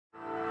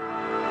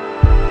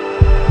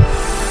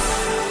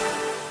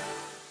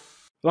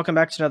Welcome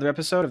back to another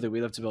episode of the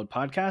WLTB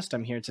Podcast.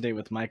 I'm here today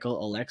with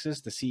Michael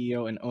Alexis, the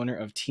CEO and owner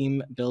of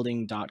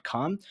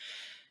teambuilding.com.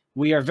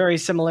 We are very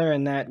similar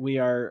in that we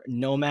are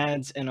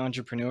nomads and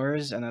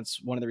entrepreneurs, and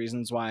that's one of the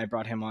reasons why I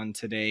brought him on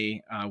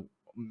today.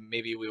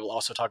 Maybe we will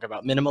also talk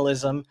about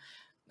minimalism.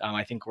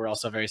 I think we're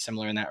also very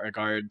similar in that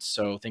regard.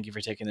 So thank you for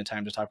taking the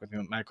time to talk with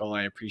me, Michael.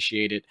 I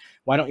appreciate it.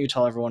 Why don't you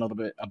tell everyone a little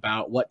bit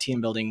about what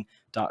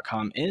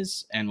teambuilding.com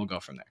is, and we'll go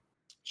from there.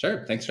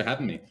 Sure. Thanks for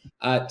having me.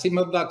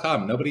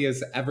 Teambuilding.com. Nobody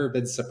has ever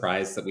been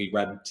surprised that we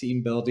run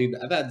team building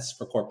events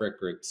for corporate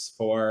groups.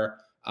 For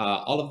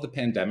all of the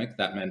pandemic,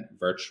 that meant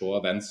virtual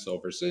events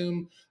over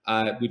Zoom.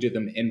 We do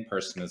them in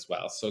person as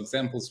well. So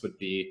examples would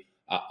be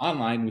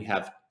online, we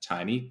have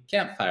Tiny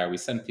Campfire. We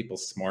send people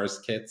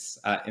s'mores kits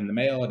in the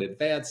mail in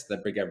advance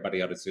that bring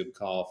everybody on a Zoom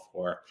call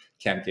for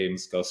camp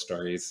games, ghost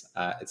stories,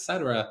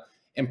 etc.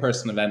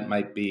 In-person event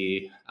might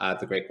be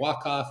the Great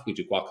Walk-Off. We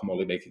do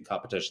guacamole making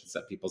competitions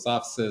at people's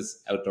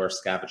offices, outdoor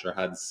scavenger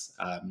hunts,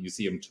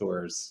 museum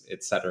tours,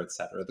 et cetera, et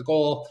cetera. The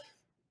goal,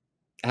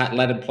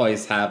 let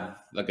employees have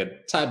a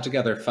good time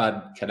together,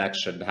 fun,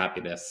 connection,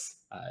 happiness,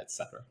 et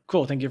cetera.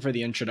 Cool. Thank you for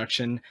the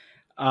introduction.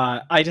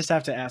 I just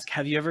have to ask,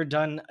 have you ever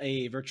done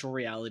a virtual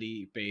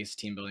reality-based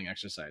team building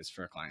exercise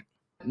for a client?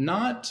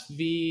 Not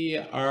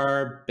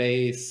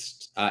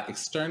VR-based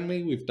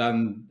externally. We've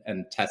done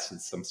and tested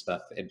some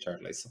stuff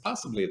internally, so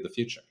possibly in the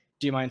future.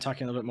 Do you mind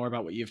talking a little bit more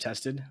about what you've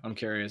tested? I'm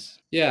curious.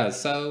 Yeah,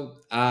 so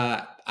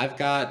I've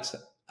got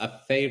a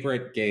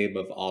favorite game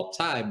of all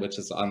time, which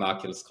is on the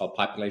Oculus called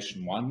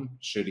Population 1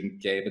 shooting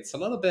game. It's a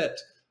little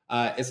bit,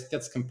 it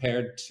gets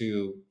compared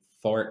to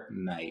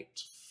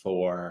Fortnite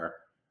for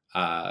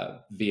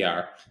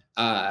VR.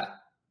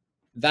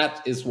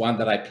 That is one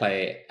that I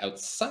play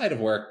outside of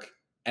work,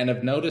 and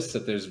I've noticed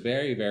that there's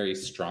very, very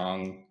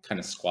strong kind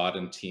of squad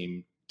and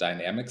team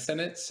dynamics in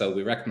it. So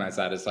we recognize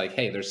that as like,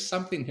 hey, there's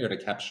something here to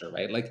capture,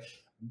 right? Like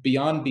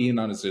beyond being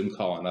on a Zoom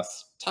call and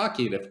us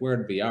talking, if we're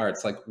in VR,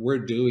 it's like we're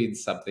doing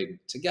something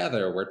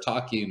together. We're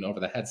talking over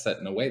the headset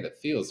in a way that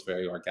feels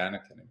very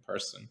organic and in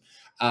person.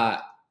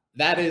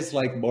 That is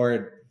like more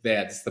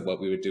advanced than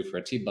what we would do for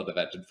a team build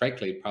event, and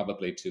frankly,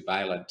 probably too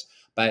violent.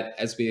 But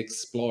as we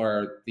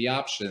explore the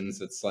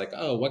options, it's like,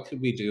 oh, what could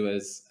we do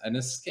as an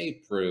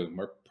escape room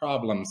or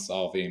problem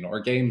solving or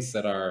games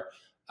that are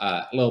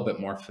a little bit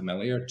more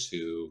familiar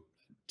to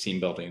team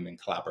building and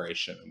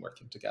collaboration and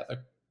working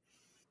together?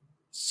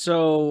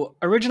 So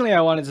originally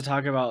I wanted to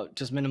talk about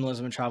just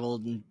minimalism and travel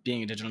and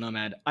being a digital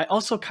nomad. I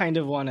also kind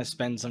of want to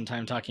spend some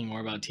time talking more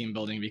about team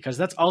building because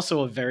that's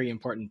also a very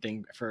important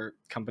thing for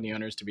company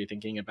owners to be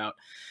thinking about.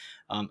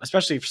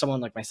 Especially for someone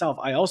like myself.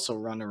 I also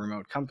run a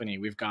remote company.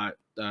 We've got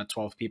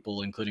 12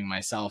 people, including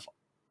myself,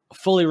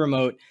 fully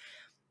remote.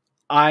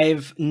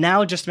 I've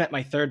now just met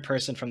my third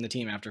person from the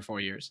team after 4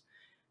 years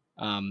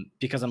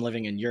because I'm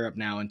living in Europe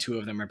now, and 2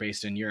 of them are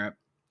based in Europe.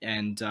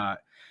 And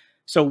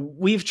so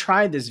we've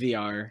tried this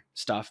VR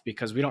stuff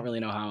because we don't really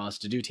know how else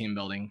to do team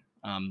building,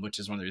 which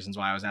is one of the reasons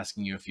why I was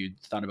asking you if you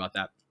thought about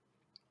that.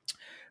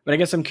 But I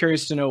guess I'm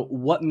curious to know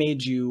what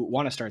made you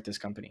want to start this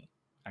company,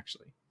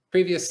 actually.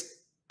 Previous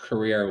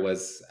career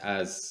was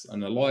as a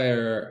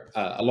lawyer,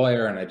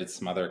 and I did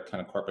some other kind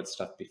of corporate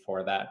stuff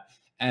before that.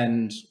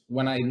 And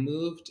when I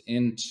moved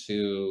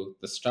into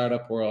the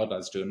startup world, I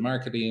was doing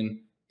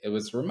marketing. It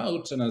was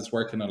remote and I was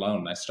working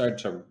alone. I started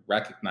to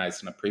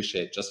recognize and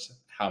appreciate just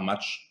how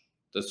much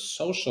the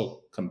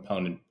social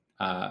component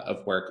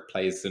of work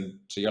plays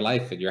into your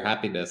life and your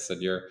happiness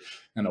and your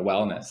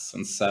wellness.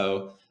 And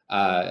so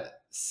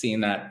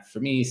seeing that for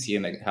me,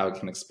 seeing how it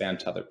can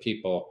expand to other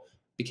people,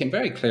 became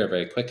very clear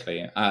very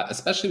quickly,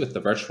 especially with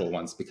the virtual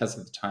ones because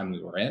of the time we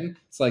were in.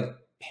 It's like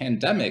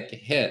pandemic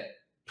hit,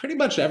 pretty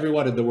much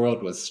everyone in the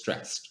world was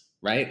stressed,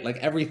 right? Like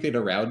everything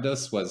around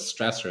us was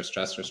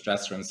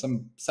stressor. And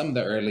some of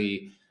the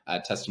early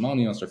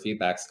testimonials or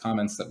feedbacks,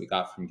 comments that we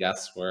got from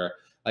guests were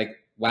like,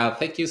 wow,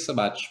 thank you so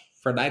much.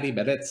 For 90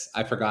 minutes,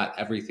 I forgot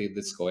everything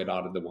that's going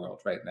on in the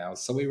world right now.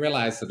 So we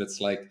realized that it's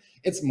like,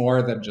 it's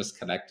more than just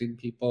connecting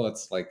people.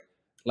 It's like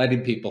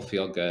letting people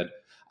feel good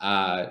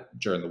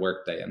during the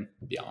workday and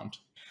beyond.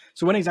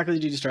 So when exactly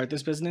did you start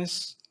this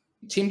business?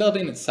 Team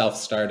building itself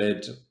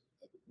started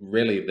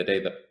really the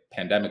day the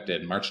pandemic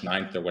did, March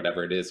 9th or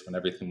whatever it is, when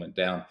everything went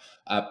down.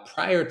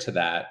 Prior to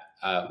that,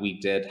 we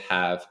did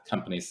have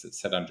companies that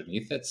sit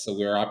underneath it. So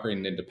we were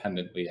operating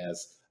independently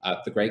as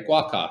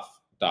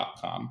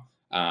thegreatwalkoff.com,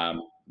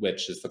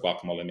 which is the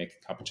guacamole making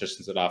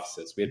competitions at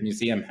offices. We had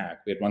Museum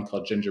Hack. We had one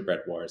called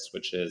Gingerbread Wars,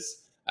 which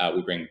is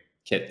we bring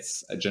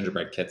kits,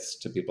 gingerbread kits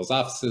to people's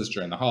offices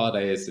during the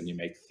holidays, and you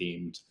make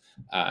themed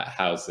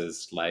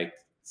houses like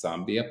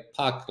zombie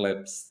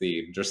apocalypse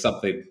themed or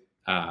something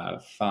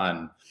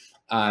fun.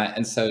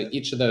 And so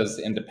each of those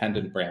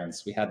independent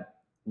brands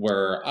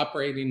were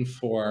operating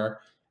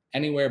for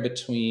anywhere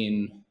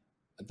between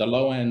the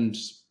low end,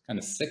 kind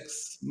of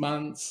 6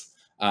 months,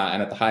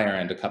 and at the higher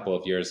end, a couple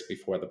of years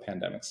before the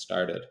pandemic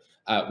started.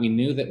 We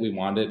knew that we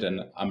wanted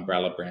an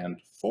umbrella brand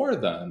for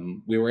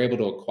them. We were able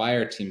to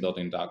acquire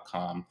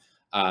teambuilding.com,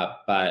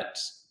 but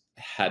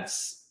had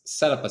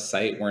set up a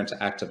site, weren't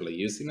actively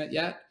using it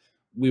yet,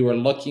 we were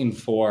looking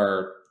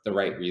for the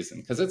right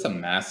reason, because it's a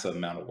massive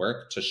amount of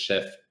work to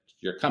shift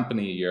your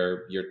company,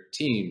 your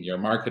team, your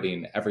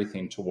marketing,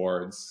 everything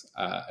towards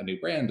a new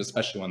brand,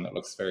 especially one that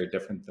looks very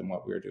different than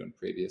what we were doing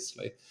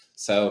previously.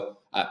 So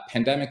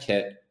pandemic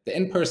hit, the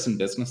in-person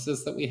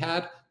businesses that we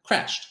had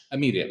crashed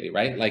immediately,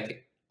 right?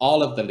 Like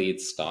all of the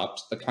leads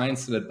stopped. The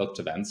clients that had booked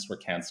events were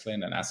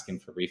canceling and asking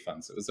for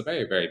refunds. It was a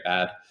very, very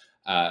bad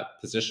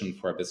position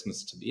for a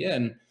business to be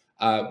in.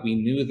 We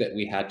knew that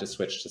we had to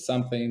switch to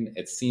something.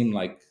 It seemed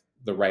like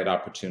the right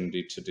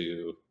opportunity to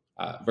do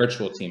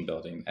virtual team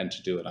building and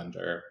to do it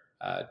under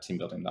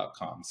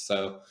teambuilding.com.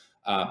 So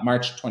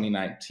March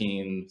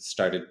 2019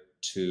 started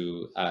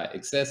to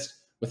exist.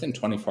 Within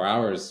 24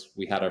 hours,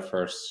 we had our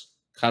first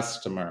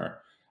customer.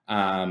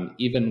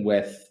 Even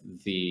with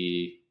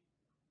the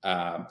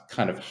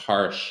kind of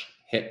harsh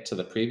hit to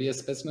the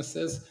previous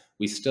businesses,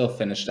 we still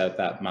finished out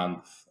that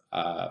month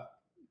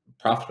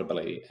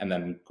profitably and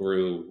then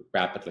grew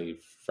rapidly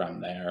from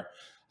there.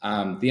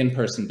 The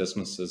in-person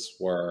businesses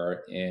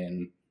were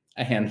in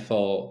a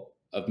handful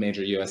of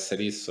major US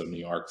cities, so New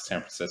York,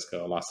 San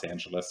Francisco, Los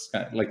Angeles.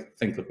 Like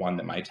think of one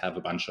that might have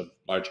a bunch of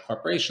large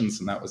corporations,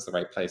 and that was the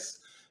right place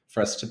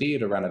for us to be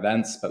to run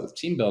events. But with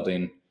team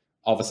building,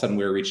 all of a sudden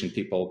we were reaching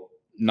people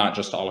not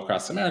just all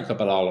across America,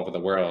 but all over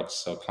the world.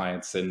 So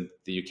clients in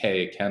the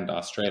UK, Canada,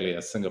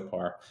 Australia,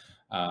 Singapore,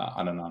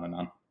 on and on and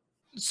on.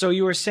 So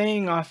you were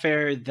saying off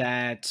air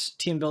that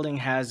team building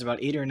has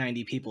about 80 or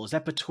 90 people. Is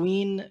that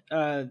between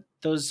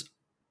those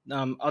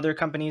other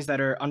companies that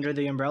are under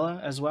the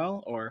umbrella as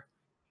well, or?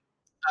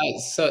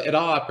 So it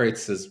all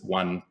operates as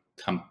one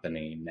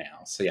company now.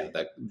 So yeah,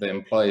 the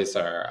employees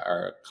are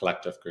a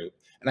collective group.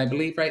 And I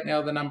believe right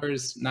now the number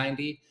is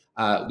 90.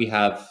 We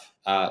have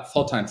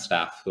full-time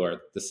staff who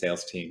are the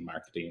sales team,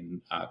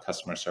 marketing,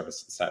 customer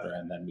service, et cetera.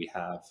 And then we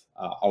have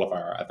all of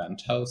our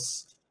event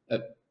hosts.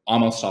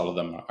 Almost all of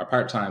them are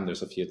part-time.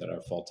 There's a few that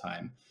are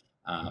full-time,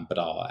 but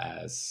all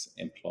as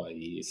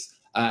employees.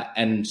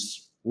 And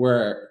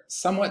we're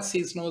somewhat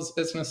seasonal as a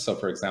business. So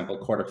for example,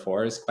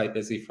 Q4 is quite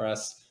busy for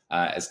us.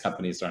 As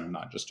companies are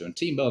not just doing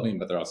team building,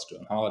 but they're also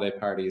doing holiday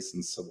parties.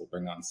 And so we'll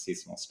bring on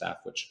seasonal staff,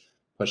 which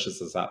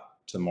pushes us up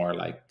to more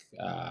like,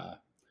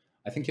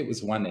 I think it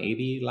was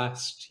 180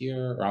 last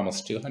year, or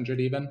almost 200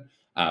 even,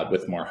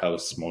 with more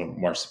hosts,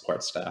 more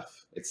support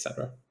staff,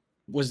 etc.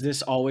 Was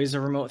this always a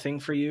remote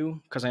thing for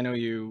you? Because I know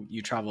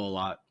you travel a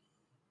lot,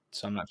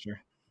 so I'm not sure.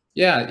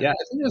 Yeah, I think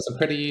it was a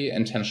pretty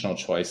intentional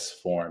choice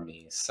for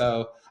me.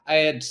 So I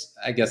had,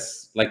 I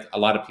guess, like a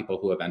lot of people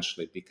who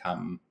eventually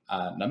become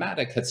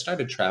nomadic, had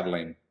started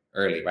traveling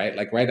early, right?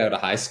 Like right out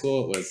of high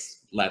school, it was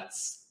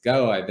let's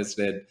go. I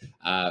visited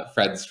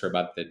friends for a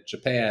month in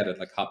Japan and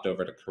like hopped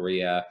over to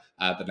Korea.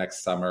 The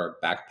next summer,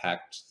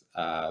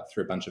 backpacked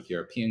through a bunch of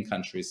European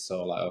countries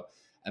solo.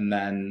 And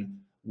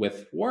then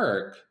with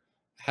work,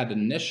 had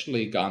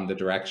initially gone the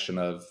direction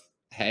of,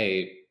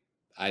 hey,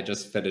 I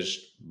just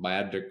finished my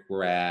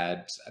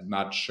undergrad. I'm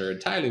not sure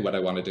entirely what I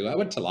want to do. I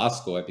went to law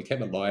school. I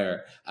became a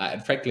lawyer,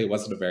 and frankly, it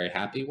wasn't a very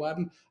happy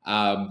one.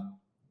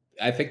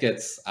 I think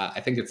it's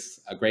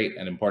a great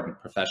and important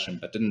profession,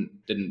 but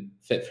didn't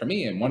fit for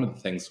me. And one of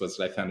the things was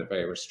that I found it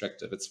very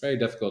restrictive. It's very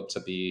difficult to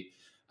be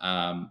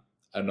a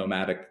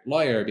nomadic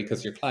lawyer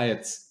because your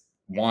clients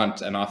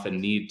want and often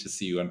need to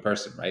see you in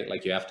person, right?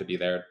 Like you have to be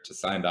there to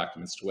sign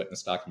documents, to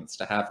witness documents,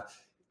 to have,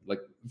 like,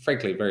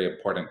 frankly, very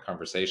important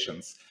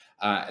conversations.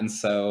 And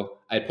so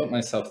I put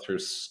myself through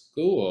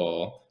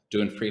school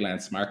doing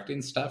freelance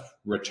marketing stuff,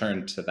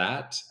 returned to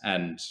that,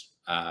 and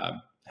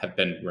have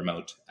been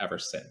remote ever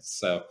since.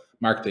 So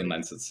marketing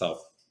lends itself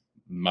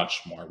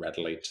much more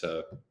readily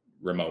to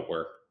remote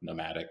work,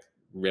 nomadic,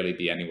 really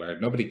be anywhere.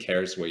 Nobody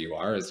cares where you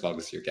are as long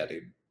as you're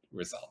getting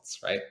results,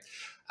 right?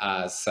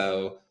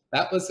 So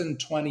that was in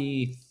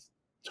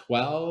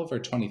 2012 or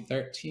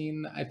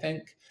 2013, I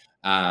think.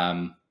 So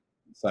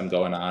I'm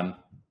going on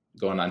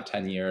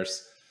 10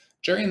 years.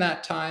 During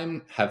that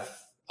time, have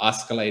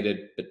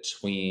oscillated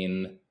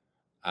between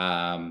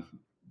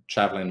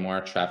traveling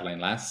more, traveling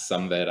less.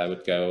 Some of it I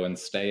would go and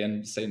stay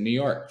in, say, New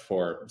York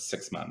for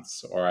 6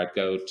 months, or I'd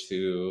go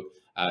to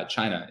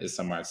China is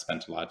somewhere I've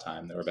spent a lot of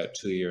time. There were about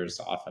 2 years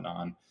off and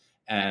on.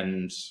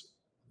 And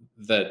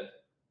the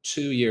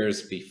 2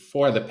 years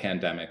before the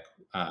pandemic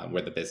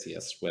were the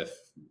busiest, with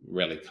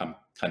really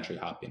country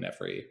hopping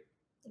every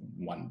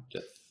 1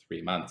 to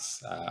 3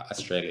 months.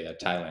 Australia,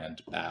 Thailand,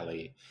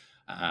 Bali.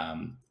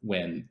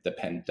 When the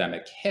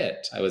pandemic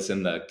hit, I was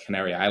in the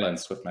Canary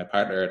Islands with my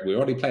partner. We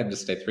already planned to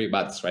stay 3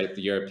 months, right?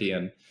 The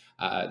European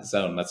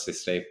zone lets you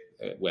stay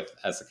with,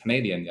 as a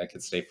Canadian, I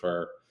could stay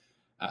for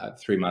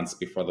 3 months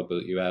before they'll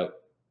boot you out.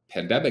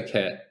 Pandemic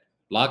hit,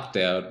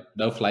 lockdown,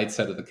 no flights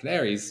out of the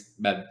Canaries,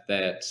 meant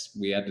that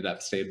we ended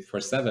up staying for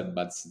 7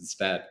 months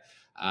instead.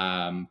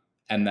 And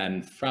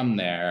then from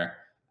there,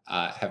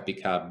 have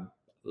become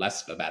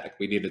less nomadic.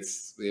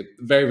 It's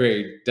very,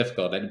 very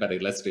difficult. Anybody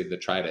listening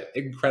that tried it,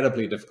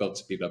 incredibly difficult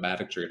to be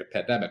nomadic during a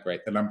pandemic,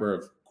 right? The number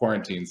of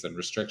quarantines and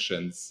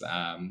restrictions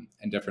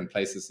and different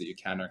places that you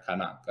can or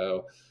cannot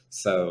go.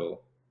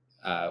 So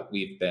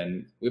we've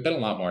been a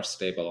lot more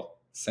stable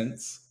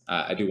since.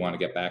 I do want to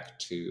get back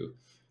to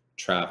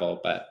travel,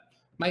 but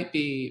might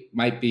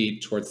be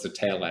towards the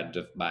tail end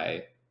of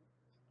my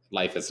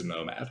life as a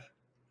nomad.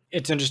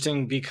 It's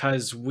interesting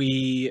because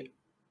we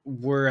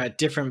were at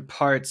different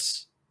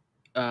parts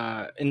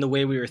in the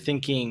way we were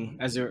thinking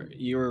as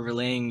you were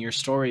relaying your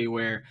story,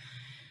 where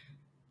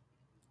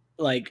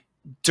like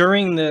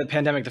during the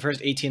pandemic, the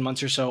first 18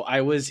 months or so,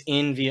 I was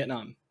in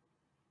Vietnam.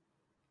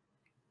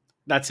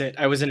 That's it.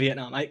 I was in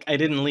Vietnam. I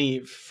didn't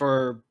leave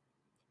for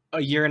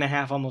a year and a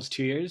half, almost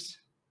 2 years.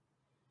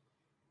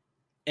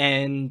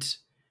 And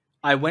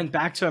I went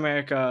back to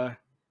America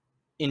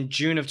in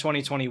June of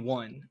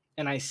 2021,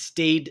 and I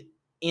stayed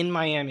in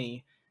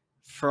Miami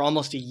for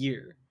almost a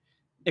year,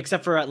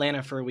 except for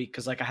Atlanta for a week,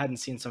 because like I hadn't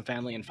seen some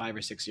family in 5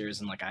 or 6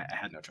 years, and like I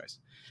had no choice.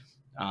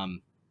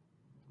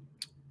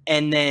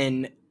 And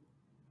then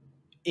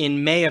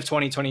in May of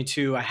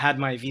 2022, I had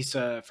my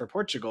visa for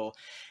Portugal,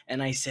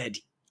 and I said,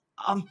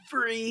 I'm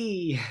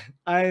free.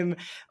 I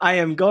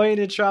am going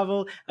to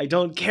travel. I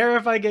don't care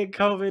if I get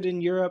COVID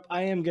in Europe.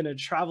 I am going to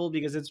travel,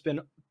 because it's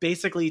been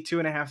basically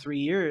 2.5, 3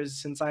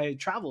 years since I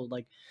traveled.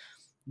 Like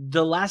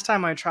the last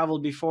time I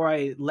traveled before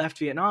I left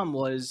Vietnam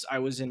I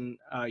was in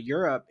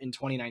Europe in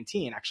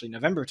 2019, actually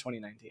November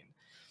 2019,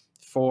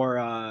 for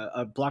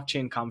a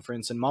blockchain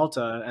conference in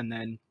Malta. And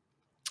then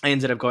I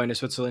ended up going to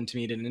Switzerland to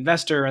meet an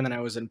investor. And then I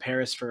was in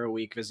Paris for a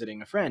week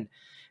visiting a friend.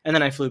 And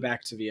then I flew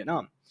back to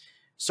Vietnam.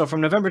 So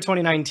from November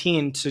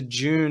 2019 to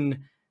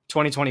June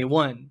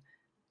 2021,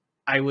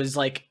 I was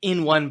like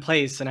in one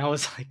place, and I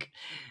was like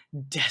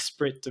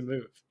desperate to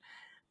move.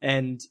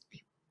 And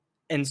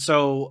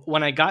so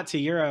when I got to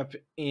Europe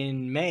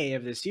in May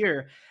of this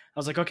year, I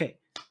was like, okay,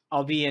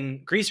 I'll be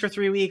in Greece for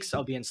 3 weeks.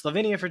 I'll be in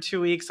Slovenia for 2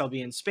 weeks. I'll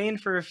be in Spain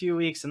for a few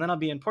weeks. And then I'll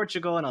be in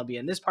Portugal, and I'll be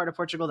in this part of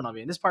Portugal. Then I'll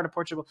be in this part of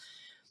Portugal.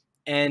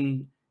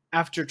 And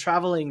after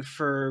traveling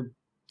for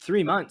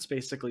 3 months,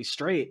 basically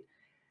straight,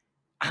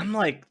 I'm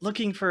like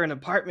looking for an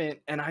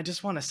apartment, and I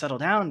just want to settle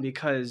down,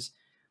 because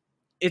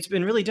it's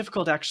been really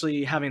difficult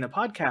actually having the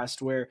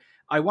podcast where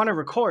I want to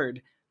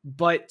record,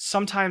 but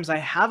sometimes I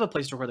have a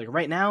place to record. Like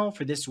right now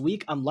for this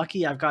week, I'm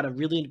lucky I've got a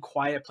really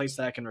quiet place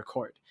that I can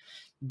record.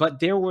 But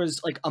there was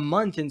like a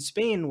month in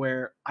Spain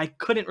where I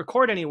couldn't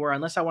record anywhere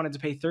unless I wanted to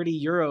pay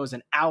 30 euros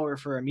an hour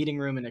for a meeting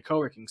room in a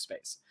co-working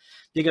space,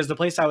 because the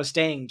place I was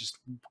staying just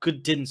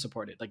didn't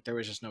support it. Like there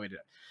was just no way to do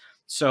it.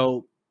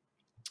 So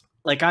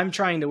like I'm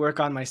trying to work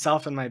on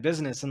myself and my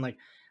business, and like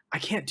I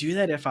can't do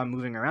that if I'm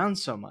moving around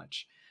so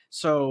much.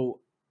 So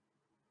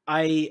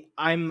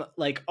I'm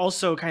like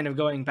also kind of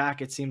going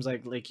back, it seems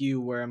like you,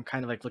 where I'm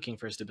kind of like looking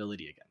for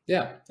stability again.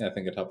 Yeah, I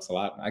think it helps a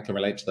lot. I can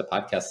relate to the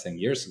podcast thing.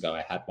 Years ago,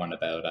 I had one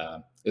about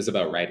it was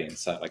about writing.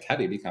 So like, how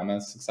do you become a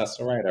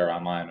successful writer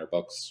online or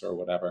books or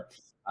whatever?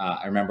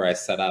 I remember I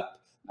set up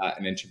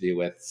an interview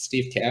with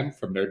Steve Cam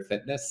from Nerd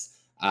Fitness.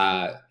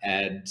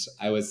 And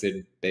I was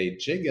in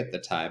Beijing at the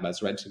time. I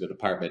was renting an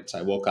apartment.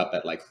 I woke up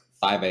at like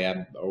 5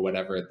 a.m. or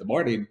whatever in the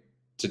morning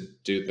to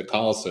do the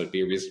call, so it'd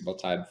be a reasonable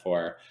time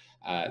for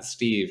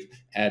Steve,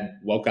 and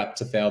woke up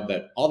to find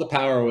that all the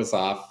power was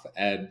off,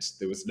 and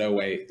there was no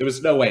way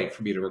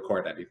for me to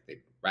record anything.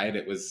 Right?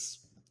 It was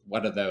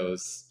one of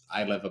those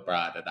I live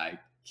abroad and I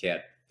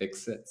can't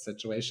fix it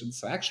situations.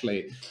 So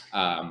actually,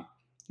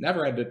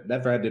 never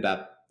ended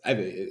up.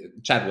 I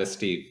chatted with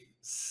Steve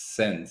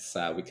since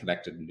we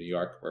connected in New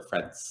York. We're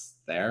friends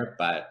there,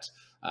 but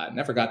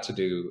never got to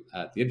do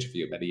the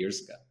interview many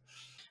years ago.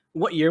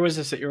 What year was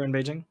this that you were in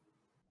Beijing?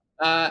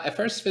 I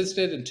first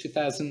visited in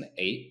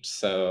 2008,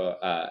 so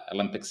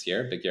Olympics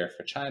year, big year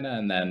for China,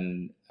 and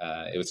then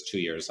it was 2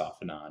 years off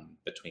and on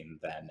between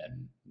then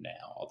and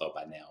now, although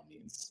by now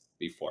means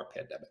before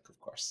pandemic, of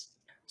course.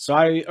 So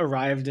I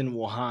arrived in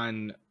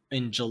Wuhan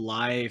in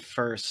July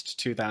 1st,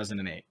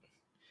 2008.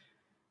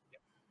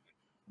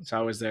 So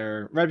I was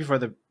there right before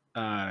the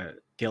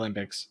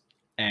Olympics,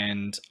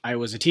 and I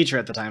was a teacher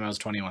at the time. I was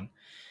 21,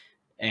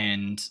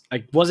 and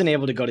I wasn't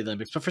able to go to the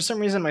Olympics. But for some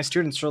reason, my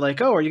students were like,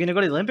 "Oh, are you going to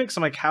go to the Olympics?"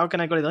 I'm like, "How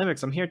can I go to the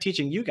Olympics? I'm here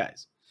teaching you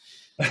guys."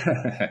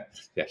 Yeah,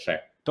 sure.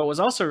 But what was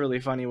also really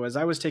funny was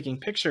I was taking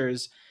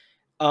pictures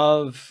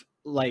of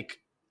like,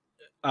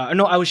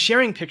 no, I was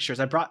sharing pictures.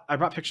 I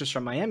brought pictures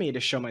from Miami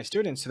to show my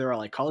students. So they were all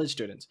like college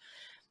students,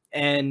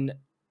 and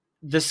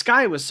the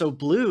sky was so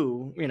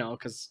blue,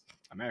 because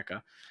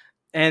America.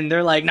 And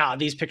they're like, nah,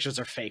 these pictures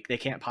are fake. They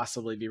can't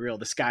possibly be real.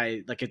 The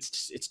sky, like,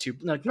 it's too,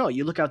 like, no,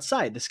 you look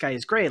outside. The sky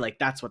is gray. Like,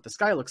 that's what the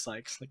sky looks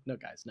like. It's like, no,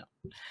 guys, no.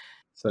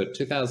 So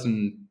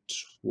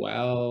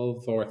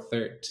 2012 or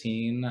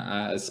 13,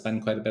 I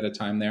spent quite a bit of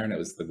time there, and it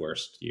was the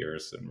worst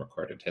years in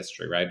recorded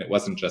history, right? It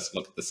wasn't just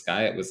look at the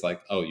sky. It was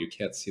like, oh, you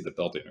can't see the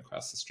building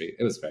across the street.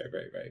 It was very,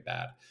 very, very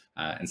bad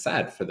and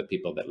sad for the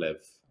people that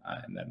live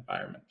in the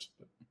environment.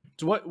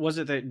 So what was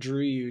it that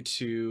drew you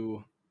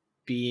to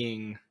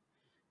being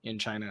in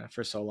China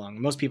for so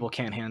long? Most people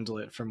can't handle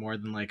it for more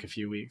than like a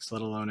few weeks,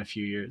 let alone a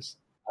few years.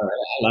 All right,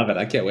 I love it.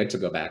 I can't wait to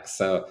go back.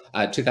 So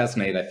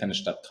 2008, I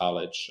finished up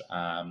college.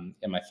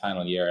 In my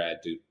final year, I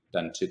had to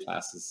done 2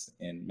 classes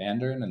in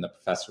Mandarin, and the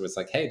professor was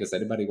like, "Hey, does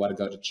anybody want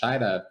to go to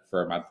China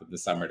for a month in the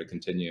summer to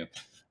continue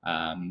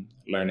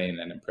learning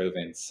and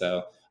improving?"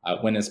 So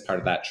went as part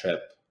of that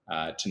trip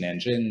to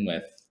Nanjing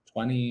with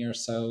 20 or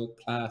so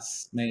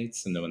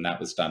classmates, and then when that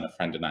was done, a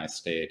friend and I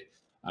stayed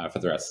for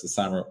the rest of the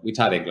summer. We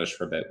taught English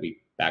for a bit.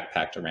 We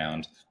backpacked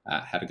around,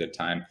 had a good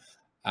time.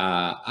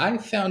 I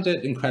found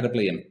it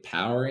incredibly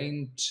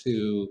empowering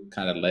to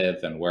kind of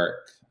live and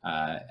work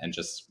and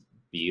just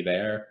be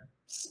there,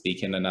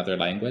 speaking another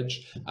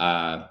language.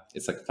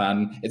 It's like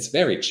fun. It's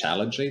very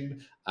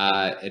challenging.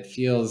 It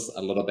feels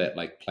a little bit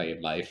like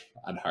playing life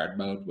on hard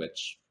mode,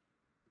 which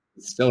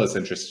still is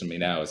interesting to me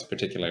now. Is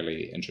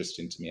particularly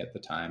interesting to me at the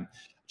time.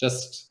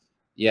 Just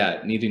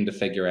yeah, needing to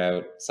figure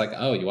out. It's like,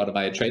 oh, you want to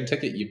buy a train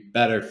ticket? You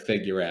better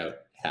figure out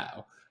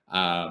how.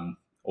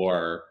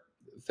 Or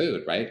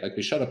food, right? Like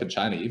we showed up in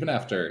China, even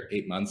after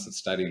 8 months of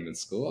studying in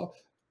school,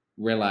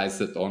 realized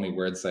that the only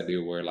words I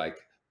knew were like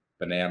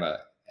banana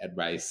and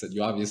rice. And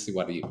you obviously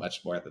want to eat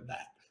much more than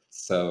that.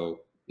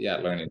 So yeah,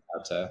 learning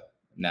how to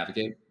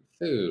navigate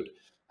food.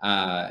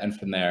 And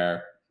from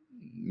there,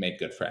 made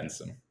good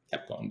friends and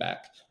kept going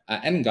back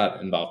and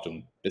got involved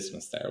in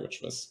business there,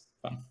 which was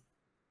fun.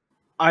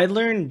 I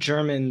learned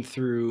German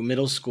through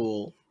middle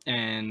school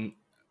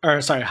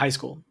high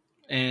school.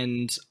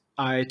 And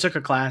I took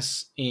a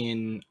class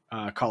in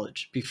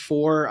college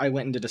before I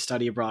went and did a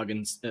study abroad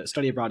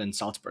in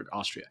Salzburg,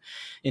 Austria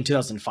in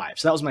 2005.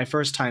 So that was my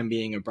first time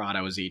being abroad.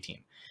 I was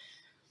 18.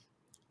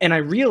 And I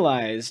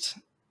realized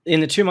in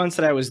the 2 months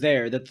that I was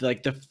there that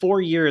like the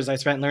 4 years I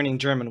spent learning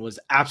German was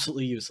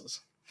absolutely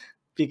useless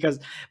because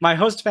my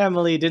host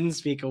family didn't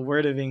speak a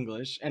word of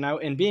English.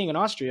 And being in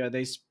Austria,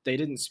 they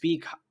didn't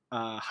speak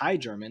High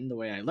German the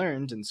way I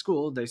learned in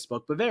school. They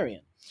spoke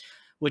Bavarian,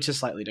 which is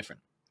slightly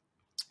different.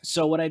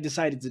 So what I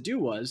decided to do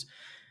was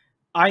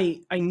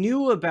I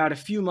knew about a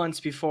few months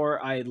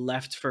before I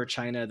left for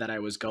China that I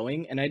was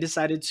going, and I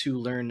decided to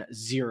learn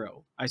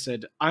zero. I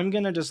said, I'm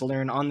going to just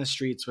learn on the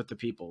streets with the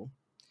people.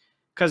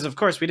 Because, of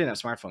course, we didn't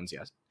have smartphones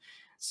yet.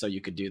 So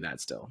you could do that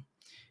still.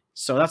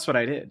 So that's what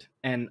I did.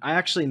 And I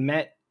actually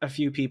met a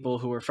few people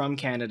who were from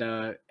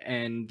Canada,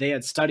 and they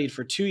had studied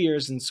for 2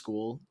 years in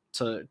school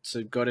to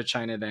go to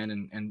China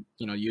then and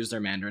use their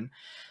Mandarin.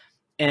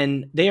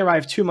 And they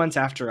arrived 2 months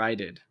after I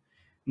did.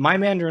 My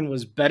Mandarin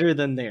was better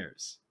than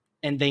theirs,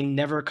 and they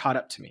never caught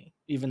up to me,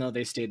 even though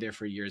they stayed there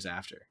for years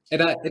after. It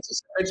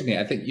just occurred to me.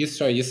 I think you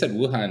said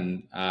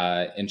Wuhan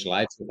in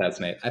July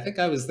 2008. I think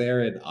I was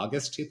there in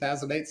August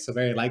 2008, so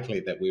very likely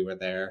that we were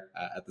there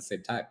at the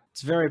same time.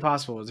 It's very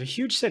possible. It's a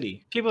huge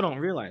city. People don't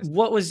realize.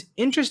 What was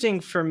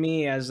interesting for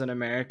me as an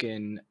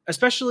American,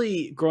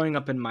 especially growing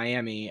up in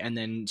Miami and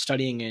then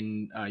studying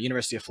in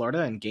University of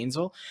Florida in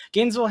Gainesville.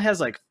 Gainesville has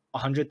like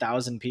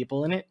 100,000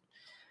 people in it.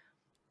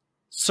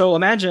 So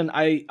imagine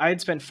I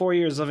had spent 4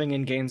 years living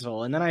in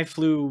Gainesville, and then I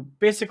flew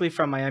basically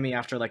from Miami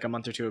after like a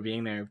month or two of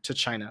being there to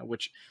China,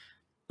 which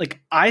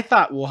like I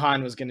thought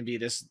Wuhan was going to be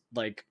this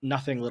like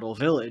nothing little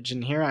village.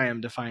 And here I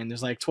am to find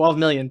there's like 12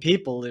 million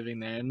people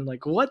living there. And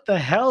like, what the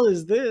hell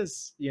is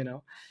this?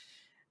 It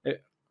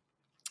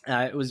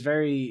was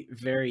very,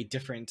 very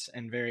different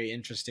and very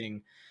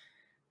interesting.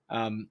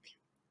 And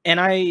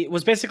I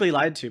was basically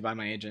lied to by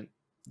my agent.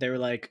 They were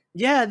like,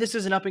 yeah, this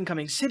is an up and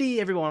coming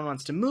city. Everyone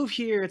wants to move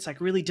here. It's like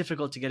really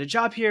difficult to get a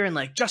job here. And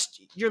like, just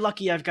you're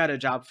lucky I've got a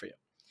job for you.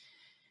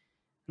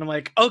 And I'm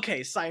like,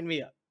 okay, sign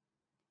me up.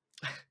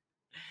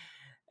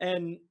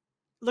 And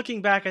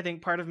looking back, I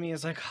think part of me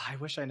is like, oh, I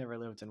wish I never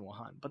lived in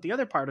Wuhan. But the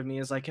other part of me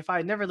is like, if I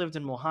had never lived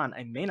in Wuhan,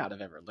 I may not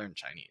have ever learned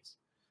Chinese.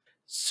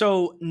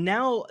 So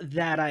now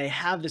that I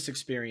have this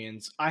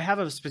experience, I have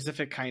a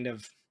specific kind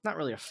of, not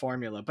really a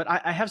formula, but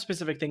I have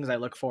specific things I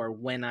look for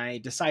when I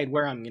decide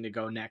where I'm going to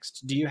go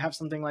next. Do you have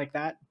something like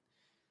that?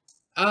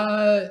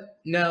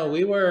 No,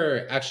 we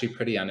were actually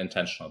pretty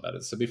unintentional about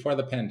it. So before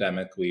the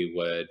pandemic,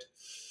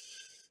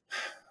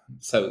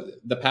 so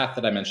the path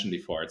that I mentioned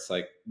before, it's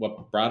like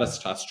what brought us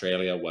to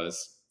Australia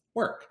was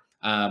work.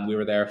 We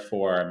were there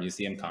for a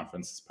museum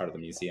conference as part of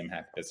the museum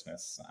hack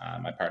business.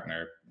 My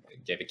partner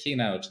gave a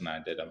keynote and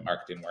I did a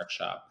marketing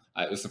workshop.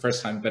 It was the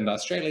first time I've been to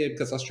Australia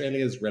because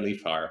Australia is really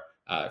far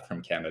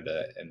from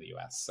Canada and the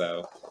US.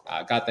 So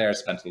got there,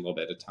 spent a little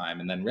bit of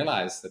time, and then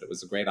realized that it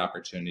was a great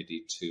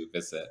opportunity to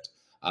visit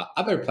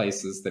other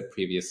places that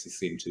previously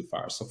seemed too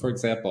far. So for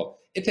example,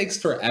 it takes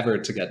forever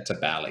to get to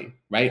Bali,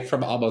 right?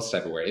 From almost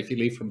everywhere. If you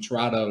leave from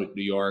Toronto,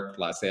 New York,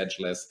 Los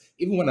Angeles,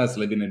 even when I was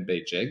living in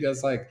Beijing, I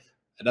was like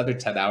another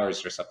 10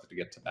 hours or something to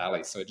get to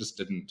Bali. So I just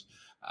didn't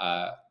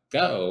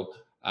go,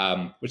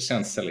 which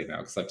sounds silly now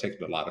because I've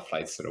taken a lot of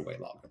flights that are way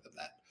longer than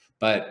that.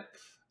 But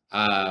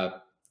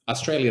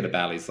Australia to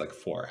Bali is like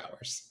 4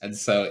 hours. And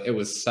so it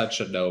was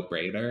such a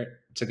no-brainer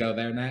to go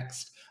there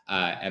next.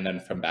 And then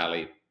from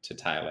Bali to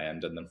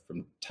Thailand, and then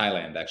from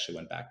Thailand actually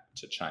went back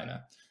to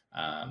China.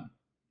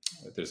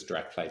 There's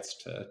direct flights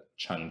to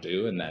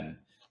Chengdu, and then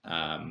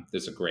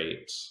there's a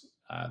great,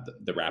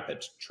 the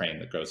rapid train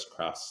that goes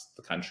across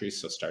the country.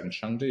 So start in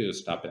Chengdu,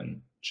 stop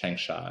in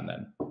Changsha, and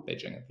then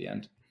Beijing at the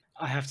end.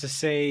 I have to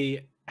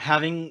say,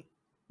 having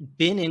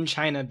been in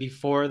China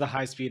before the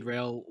high-speed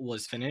rail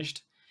was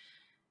finished,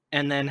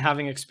 and then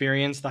having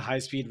experienced the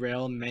high-speed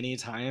rail many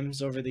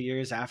times over the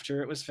years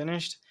after it was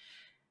finished,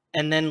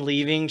 and then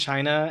leaving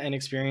China and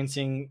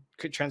experiencing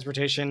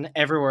transportation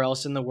everywhere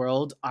else in the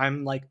world,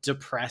 I'm like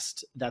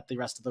depressed that the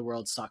rest of the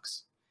world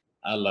sucks.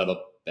 A little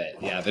bit,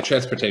 yeah. The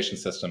transportation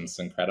system's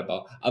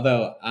incredible.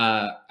 Although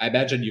I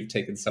imagine you've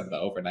taken some of the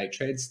overnight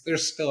trains.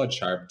 There's still a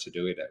charm to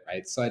doing it,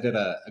 right? So I did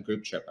a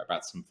group trip. I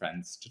brought some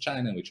friends to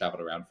China, and we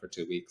traveled around for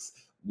 2 weeks.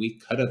 We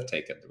could have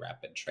taken the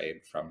rapid train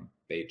from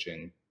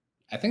Beijing.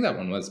 I think that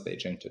one was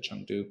Beijing to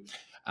Chengdu,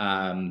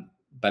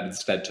 but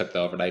instead took the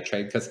overnight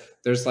train because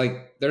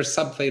there's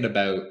something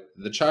about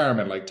the charm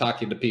and like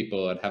talking to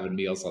people and having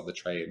meals on the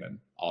train and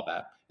all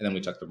that. And then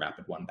we took the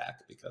rapid one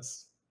back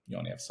because you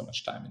only have so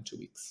much time in 2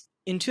 weeks.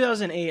 In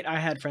 2008, I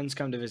had friends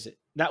come to visit.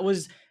 That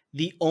was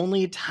the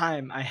only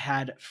time I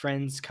had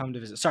friends come to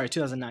visit. Sorry,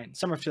 2009,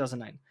 summer of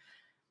 2009.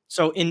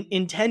 So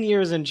in 10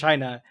 years in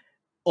China,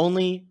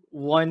 only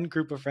one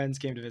group of friends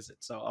came to visit.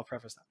 So I'll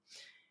preface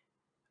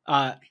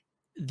that.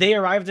 They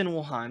arrived in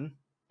Wuhan,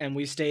 and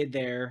we stayed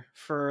there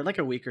for like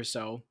a week or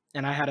so.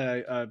 And I had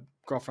a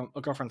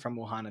girlfriend from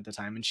Wuhan at the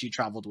time, and she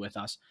traveled with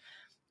us.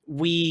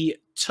 We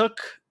took,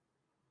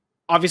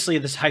 obviously,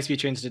 this high-speed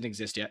trains didn't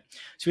exist yet.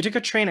 So we took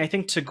a train, I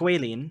think, to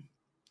Guilin,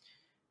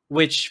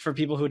 which, for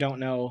people who don't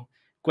know,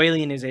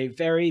 Guilin is a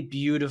very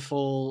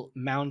beautiful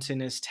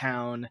mountainous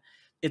town.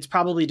 It's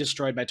probably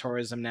destroyed by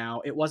tourism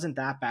now. It wasn't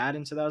that bad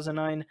in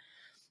 2009.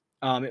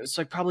 It was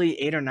like probably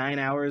 8 or 9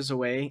 hours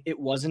away. It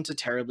wasn't a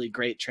terribly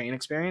great train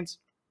experience.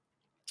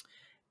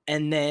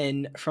 And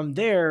then from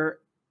there,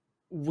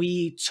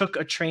 we took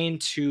a train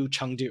to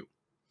Chengdu.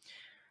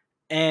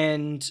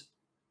 And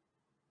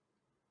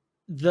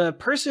the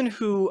person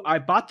who I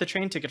bought the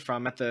train ticket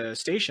from at the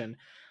station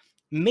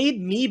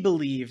made me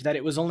believe that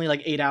it was only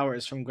like 8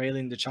 hours from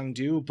Guilin to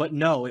Chengdu, but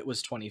no, it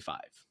was 25.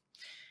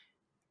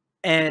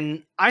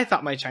 And I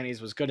thought my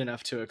Chinese was good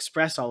enough to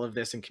express all of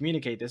this and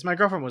communicate this. My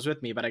girlfriend was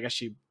with me, but I guess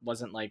she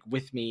wasn't like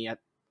with me at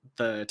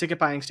the ticket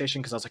buying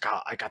station because I was like, oh,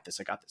 I got this.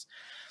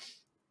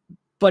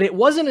 But it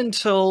wasn't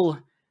until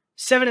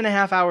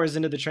 7.5 hours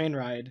into the train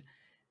ride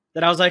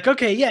that I was like,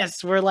 okay,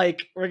 yes, we're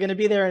going to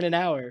be there in an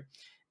hour.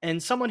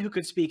 And someone who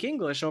could speak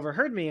English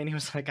overheard me, and he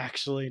was like,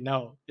 actually,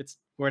 no,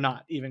 we're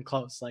not even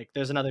close. Like,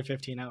 there's another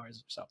 15 hours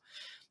or so.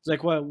 It's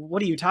like, well,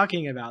 what are you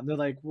talking about? And they're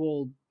like,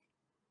 well,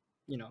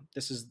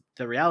 this is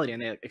the reality.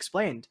 And they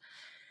explained.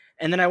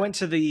 And then I went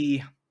to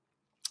the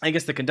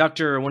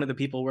conductor or one of the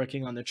people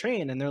working on the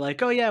train, and they're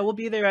like, oh yeah, we'll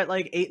be there at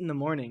like 8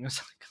 a.m. I was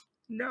like,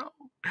 no.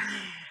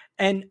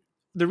 And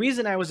the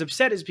reason I was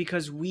upset is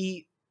because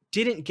we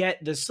didn't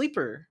get the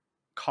sleeper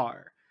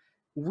car.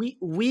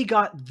 We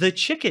got the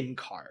chicken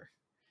car.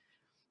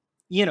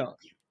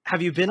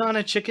 Have you been on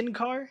a chicken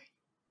car?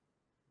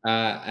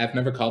 I've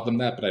never called them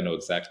that, but I know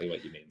exactly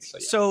what you mean. So,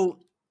 yes. So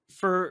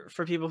for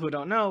people who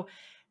don't know,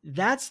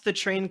 that's the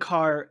train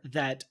car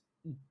that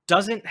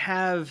doesn't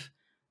have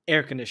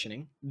air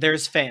conditioning.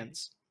 There's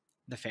fans.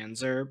 The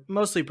fans are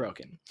mostly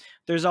broken.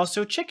 There's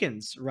also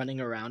chickens running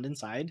around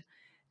inside.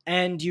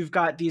 And you've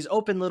got these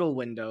open little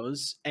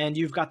windows, and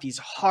you've got these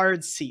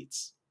hard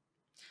seats.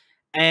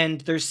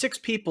 And there's 6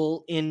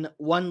 people in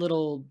one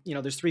little,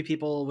 there's 3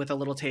 people with a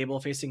little table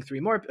facing 3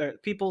 more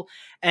people.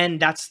 And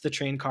that's the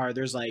train car.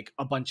 There's like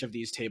a bunch of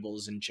these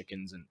tables and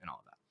chickens and all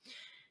of that.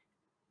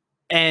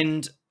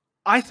 And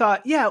I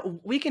thought, yeah,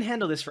 we can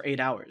handle this for 8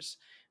 hours.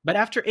 But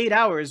after 8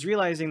 hours,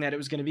 realizing that it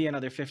was going to be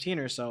another 15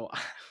 or so,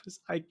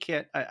 I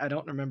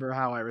don't remember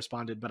how I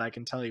responded, but I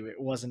can tell you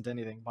it wasn't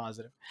anything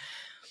positive.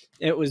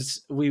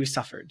 We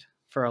suffered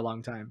for a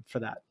long time for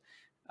that.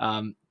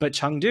 But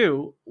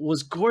Chengdu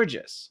was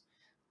gorgeous.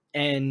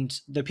 And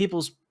the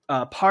People's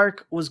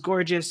Park was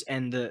gorgeous,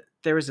 and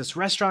there was this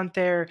restaurant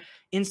there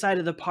inside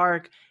of the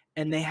park,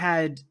 and they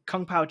had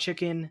Kung Pao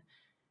chicken.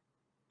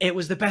 It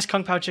was the best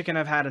Kung Pao chicken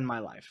I've had in my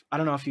life. I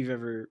don't know if you've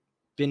ever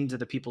been to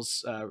the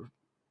People's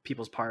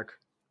Park.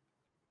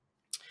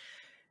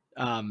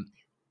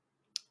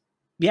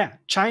 Yeah,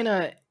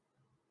 China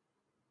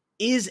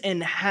is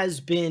and has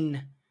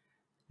been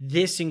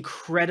this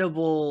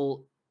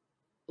incredible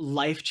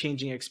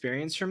life-changing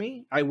experience for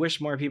me. I wish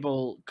more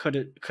people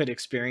could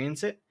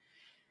experience it.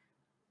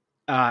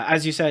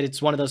 As you said,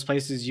 it's one of those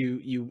places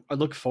you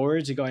look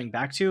forward to going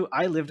back to.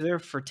 I lived there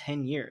for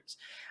 10 years.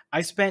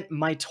 I spent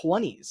my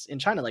 20s in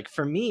China. Like,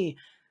 for me,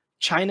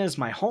 China's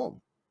my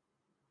home.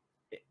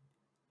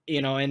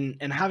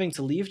 And having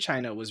to leave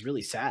China was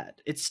really sad.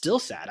 It's still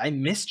sad. I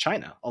miss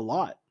China a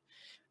lot,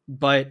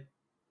 but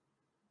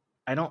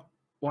I don't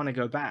want to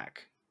go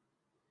back.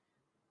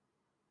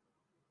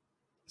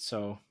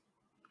 So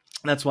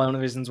that's one of the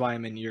reasons why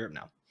I'm in Europe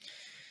now.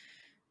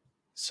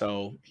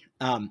 So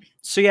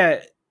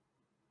yeah,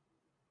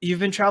 you've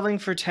been traveling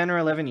for 10 or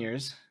 11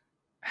 years.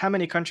 How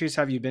many countries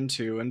have you been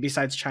to? And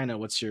besides China,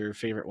 what's your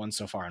favorite one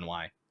so far and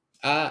why?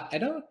 I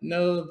don't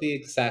know the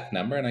exact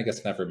number, and I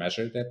guess never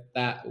measured it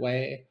that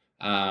way.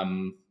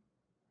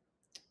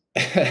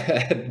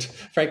 And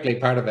frankly,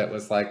 part of it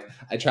was like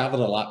I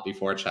traveled a lot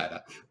before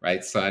China,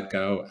 right? So I'd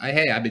go,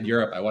 hey, I'm in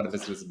Europe. I want to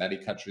visit as many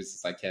countries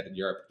as I can in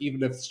Europe,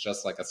 even if it's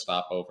just like a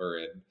stopover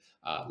in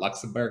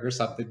Luxembourg or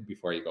something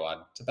before you go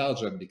on to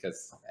Belgium,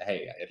 because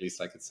hey, at least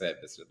I could say I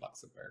visited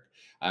Luxembourg.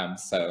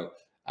 So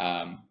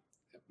um,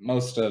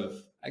 most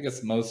of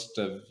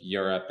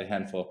Europe, a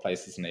handful of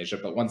places in Asia.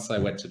 But once I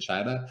went to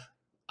China,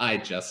 I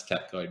just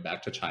kept going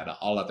back to China.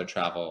 All other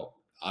travel,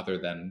 other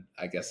than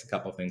I guess a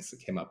couple of things that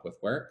came up with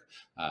work,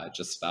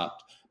 just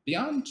stopped.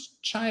 Beyond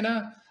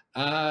China,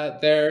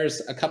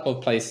 there's a couple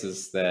of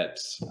places that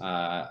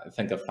I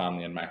think of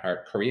fondly in my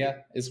heart.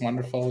 Korea is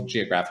wonderful.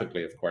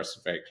 Geographically, of course,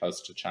 very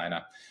close to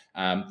China.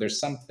 There's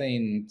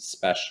something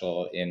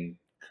special in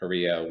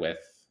Korea with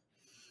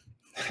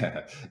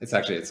it's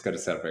going to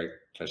sound very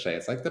cliche.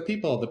 It's like the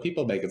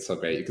people make it so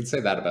great. You can say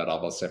that about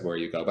almost everywhere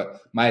you go.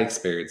 But my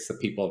experience, the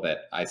people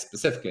that I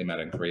specifically met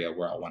in Korea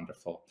were all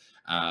wonderful.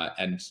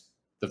 And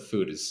the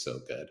food is so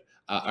good.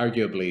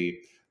 Arguably,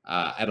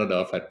 I don't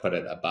know if I'd put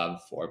it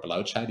above or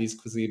below Chinese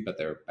cuisine, but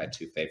they're my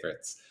two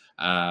favorites.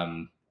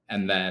 And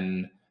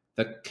then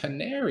the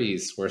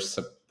Canaries were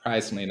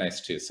surprisingly nice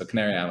too. So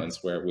Canary Islands,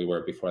 where we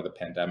were before the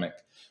pandemic,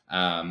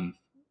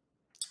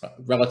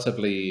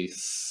 relatively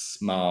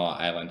small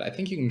island. I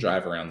think you can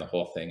drive around the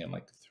whole thing in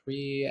like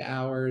 3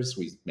 hours.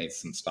 We made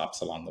some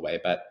stops along the way,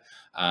 but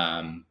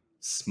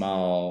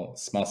small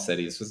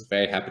cities. Was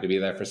very happy to be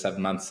there for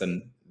 7 months.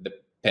 And the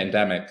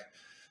pandemic,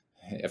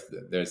 if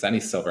there's any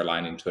silver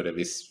lining to it, at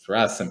least for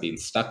us, and being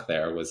stuck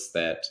there, was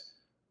that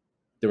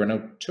there were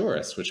no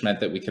tourists, which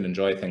meant that we could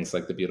enjoy things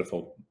like the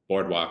beautiful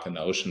boardwalk and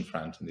the ocean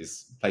front and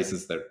these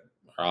places that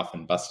are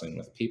often bustling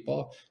with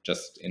people,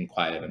 just in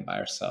quiet and by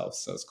ourselves.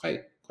 So it's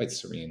quite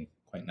serene,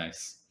 quite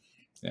nice.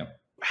 Yeah.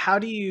 How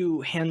do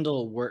you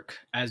handle work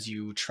as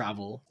you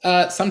travel?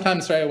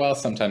 Sometimes very well,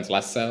 sometimes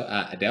less so.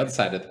 A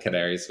downside of the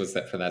Canaries was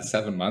that for that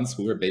 7 months,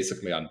 we were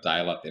basically on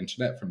dial-up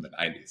internet from the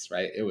 90s,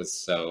 right? It was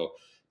so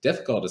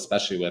difficult,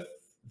 especially with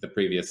the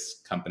previous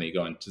company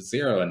going to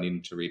zero and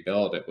needing to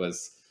rebuild. It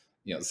was,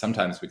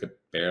 sometimes we could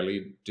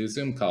barely do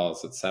Zoom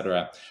calls,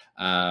 etc.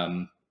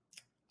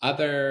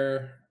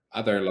 Other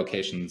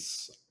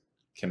locations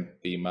can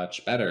be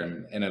much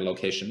better. In a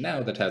location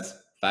now that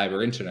has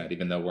fiber internet,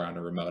 even though we're on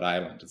a remote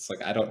island, it's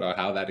like I don't know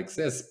how that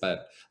exists,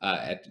 but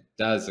it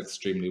does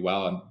extremely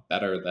well and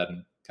better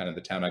than kind of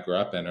the town I grew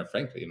up in, or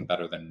frankly, even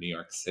better than New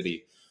York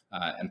City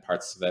and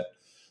parts of it.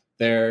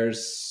 There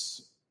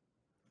is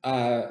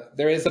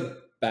a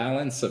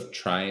balance of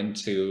trying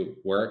to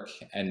work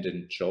and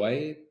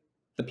enjoy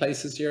the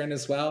places you're in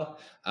as well,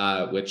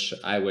 which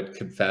I would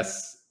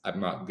confess I'm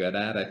not good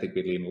at. I think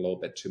we lean a little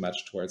bit too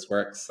much towards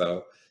work.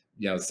 So,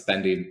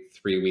 spending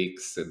 3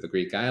 weeks in the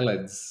Greek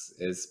islands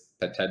is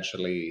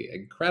potentially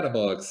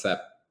incredible,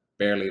 except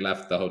barely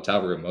left the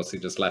hotel room, mostly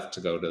just left to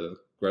go to the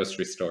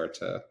grocery store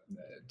to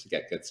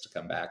get goods to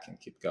come back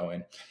and keep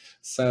going.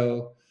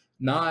 So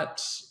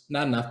not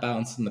enough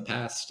balance in the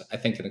past. I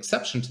think an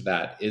exception to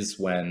that is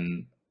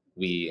when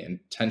we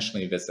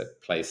intentionally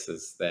visit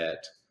places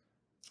that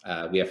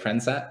we have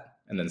friends at,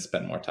 and then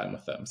spend more time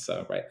with them.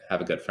 So, right,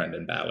 have a good friend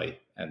in Bali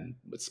and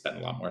would spend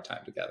a lot more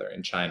time together.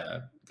 In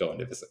China, going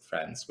to visit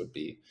friends would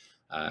be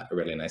a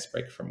really nice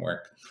break from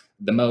work.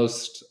 The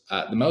most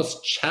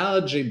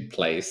challenging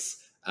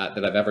place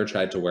that I've ever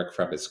tried to work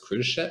from is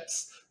cruise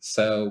ships.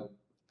 So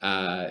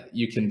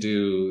you can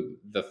do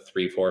the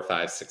 3, 4,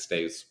 5, 6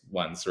 days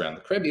ones around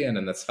the Caribbean,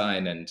 and that's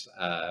fine. And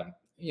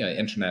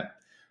internet,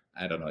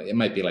 I don't know, it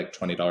might be like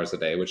 $20 a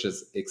day, which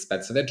is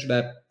expensive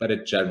internet, but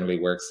it generally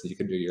works. You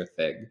can do your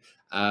thing.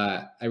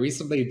 I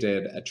recently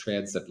did a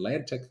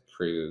transatlantic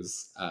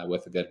cruise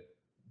with a good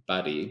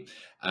buddy.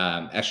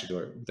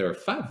 Actually, there were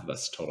 5 of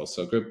us total,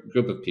 so a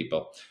group of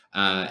people.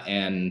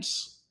 And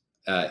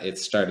it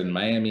started in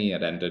Miami.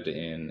 It ended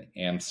in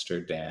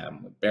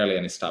Amsterdam. Barely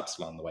any stops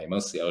along the way,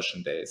 mostly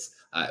ocean days.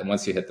 And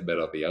once you hit the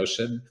middle of the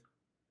ocean,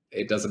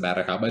 it doesn't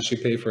matter how much you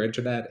pay for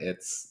internet.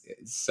 It's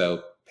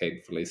so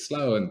painfully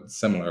slow, and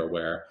similar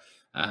where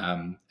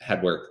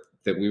had work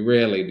that we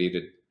really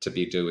needed to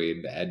be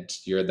doing, and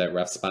you're in that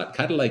rough spot,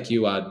 kind of like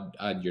you on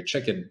your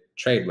chicken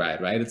train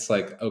ride, right? It's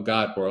like, oh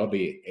God, we're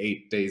only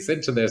 8 days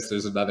into this.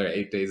 There's another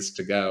 8 days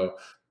to go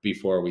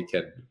before we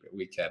could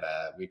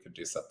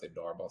do something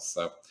normal.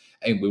 So,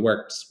 and we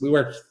worked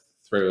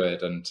through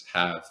it, and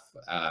have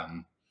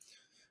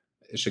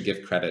should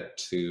give credit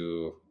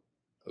to,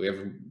 we have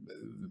a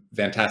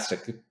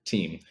fantastic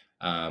team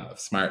of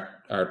smart,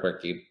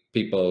 hardworking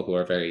people who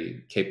are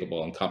very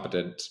capable and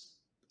competent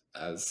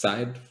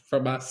aside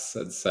from us.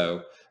 And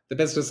so the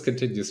business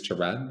continues to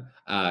run.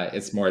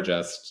 It's more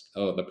just,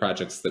 the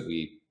projects that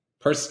we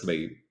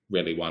personally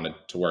really wanted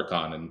to work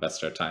on and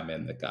invest our time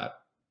in that got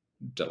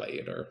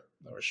delayed or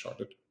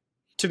shorted.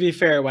 To be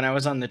fair, when I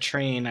was on the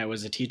train, I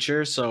was a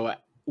teacher. So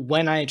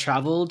when I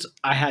traveled,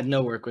 I had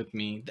no work with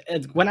me.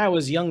 When I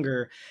was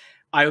younger,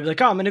 I would be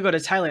like, oh, I'm going to go to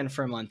Thailand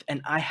for a month.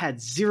 And I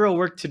had zero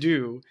work to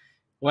do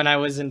when I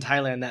was in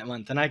Thailand that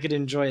month. And I could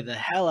enjoy the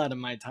hell out of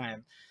my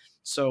time.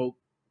 So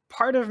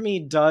part of me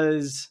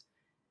does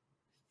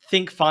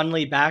think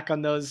fondly back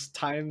on those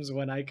times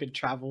when I could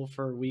travel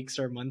for weeks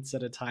or months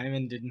at a time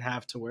and didn't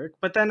have to work.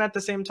 But then at the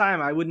same time,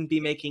 I wouldn't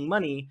be making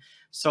money.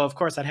 So of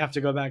course I'd have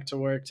to go back to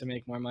work to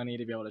make more money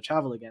to be able to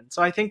travel again.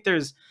 So I think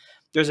there's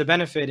a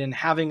benefit in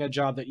having a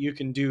job that you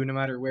can do no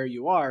matter where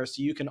you are,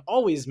 so you can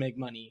always make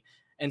money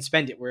and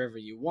spend it wherever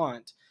you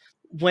want.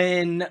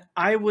 When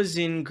I was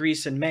in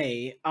Greece in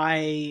May,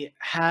 I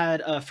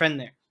had a friend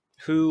there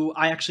who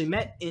I actually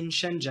met in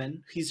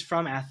Shenzhen. He's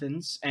from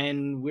Athens,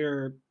 and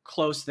we're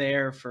close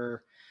there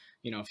for,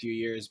 a few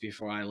years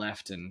before I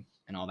left and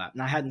all that.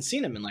 And I hadn't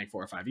seen him in like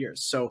 4 or 5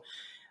 years. So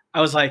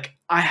I was like,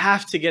 I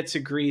have to get to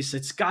Greece.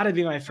 It's got to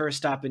be my first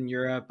stop in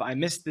Europe. I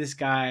missed this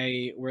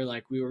guy. We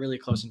were really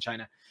close in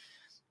China.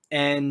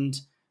 And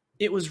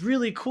it was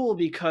really cool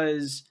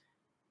because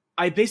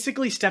I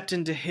basically stepped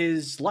into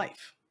his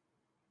life.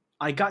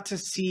 I got to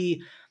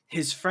see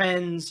his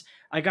friends.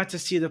 I got to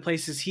see the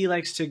places he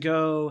likes to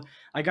go.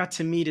 I got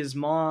to meet his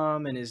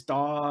mom and his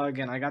dog,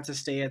 and I got to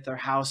stay at their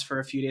house for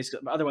a few days.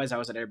 Otherwise, I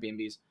was at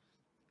Airbnbs.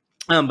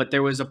 But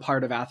there was a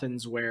part of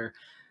Athens where,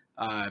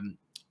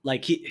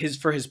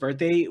 for his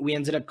birthday, we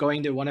ended up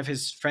going to one of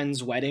his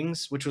friends'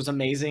 weddings, which was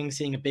amazing.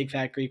 Seeing a big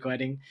fat Greek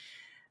wedding,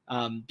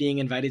 being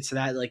invited to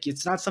that, like,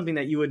 it's not something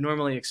that you would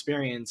normally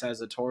experience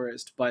as a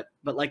tourist. But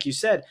like you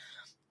said,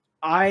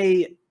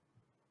 I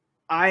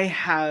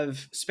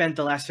have spent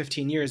the last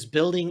 15 years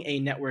building a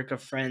network of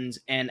friends.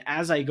 And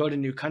as I go to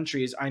new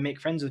countries, I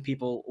make friends with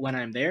people when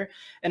I'm there,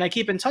 and I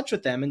keep in touch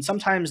with them. And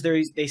sometimes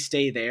they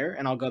stay there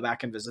and I'll go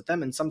back and visit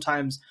them. And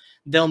sometimes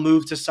they'll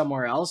move to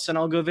somewhere else and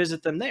I'll go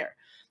visit them there.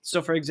 So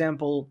for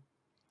example,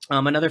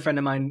 another friend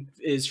of mine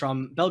is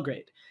from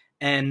Belgrade.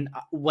 And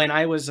when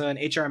I was an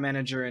HR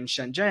manager in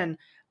Shenzhen,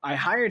 I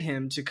hired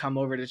him to come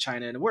over to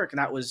China and work. And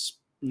that was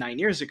 9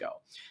 years ago.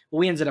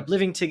 We ended up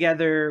living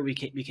together. We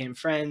became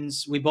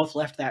friends. We both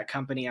left that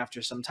company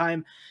after some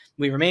time.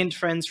 We remained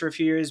friends for a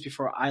few years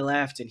before I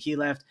left and he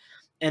left.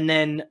 And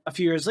then a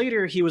few years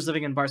later, he was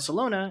living in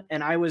Barcelona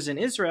and I was in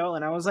Israel.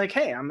 And I was like,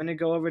 hey, I'm going to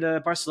go over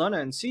to Barcelona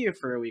and see you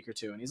for a week or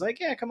two. And he's like,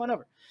 yeah, come on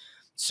over.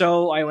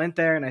 So I went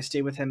there and I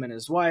stayed with him and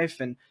his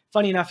wife. And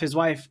funny enough, his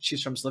wife,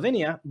 she's from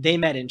Slovenia. They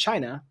met in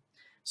China.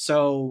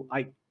 So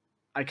I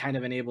kind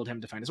of enabled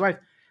him to find his wife.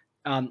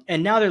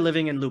 And now they're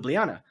living in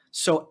Ljubljana.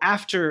 So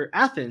after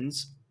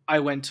Athens, I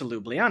went to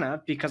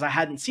Ljubljana because I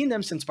hadn't seen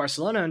them since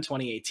Barcelona in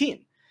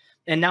 2018.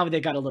 And now they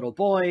got a little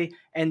boy,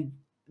 and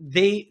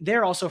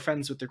they're also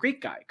friends with the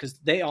Greek guy because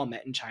they all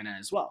met in China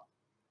as well.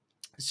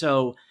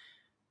 So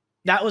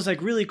that was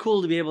like really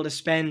cool to be able to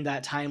spend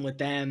that time with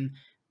them.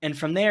 And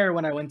from there,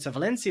 when I went to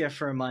Valencia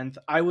for a month,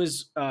 I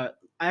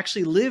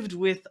actually lived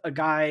with a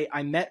guy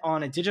I met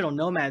on a digital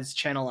nomads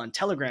channel on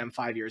Telegram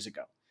 5 years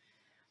ago.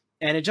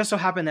 And it just so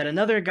happened that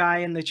another guy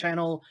in the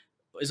channel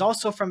is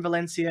also from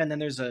Valencia. And then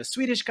there's a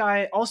Swedish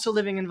guy also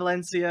living in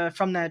Valencia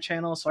from that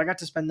channel. So I got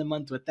to spend the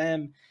month with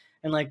them.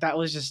 And like,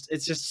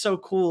 it's just so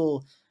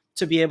cool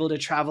to be able to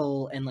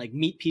travel and like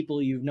meet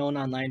people you've known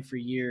online for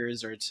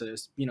years, or to,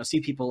 see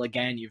people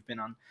again you've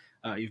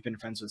been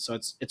friends with. So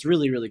it's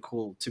really, really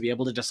cool to be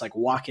able to just like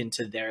walk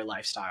into their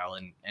lifestyle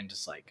and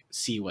just like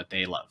see what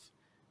they love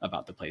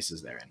about the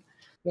places they're in.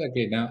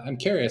 Okay, now I'm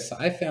curious.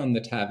 I found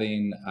that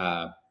having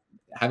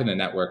a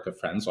network of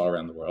friends all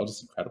around the world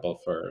is incredible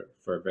for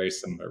very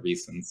similar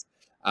reasons.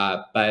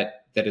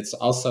 But that it's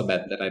also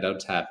meant that I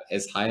don't have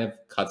as high of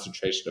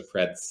concentration of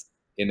friends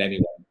in any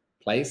one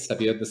place.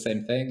 Have you had the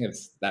same thing?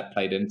 Has that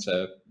played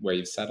into where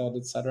you've settled,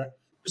 etc.?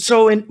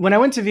 So when I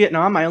went to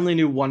Vietnam, I only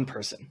knew one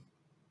person.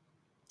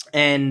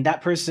 And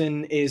that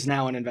person is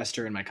now an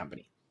investor in my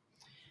company.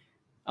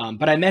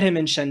 But I met him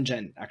in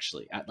Shenzhen,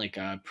 actually, at like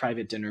a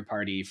private dinner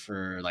party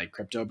for like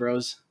crypto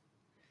bros.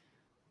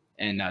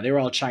 And they were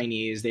all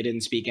Chinese. They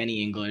didn't speak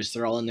any English.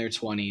 They're all in their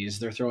 20s.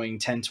 They're throwing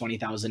 $10,000,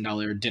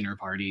 $20,000 dinner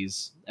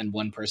parties. And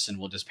one person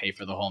will just pay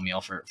for the whole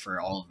meal for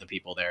all of the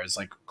people there. It's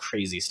like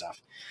crazy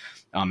stuff.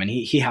 And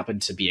he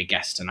happened to be a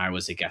guest, and I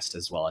was a guest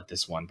as well at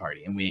this one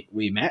party. And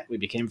we met, we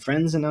became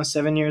friends. And now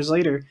 7 years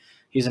later,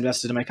 he's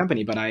invested in my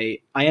company. But I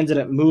ended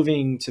up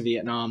moving to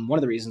Vietnam. One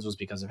of the reasons was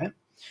because of him.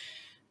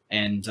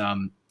 And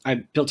I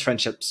built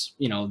friendships,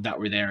 that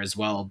were there as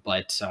well.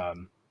 But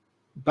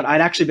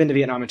I'd actually been to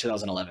Vietnam in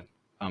 2011.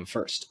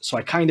 First. So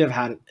I kind of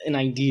had an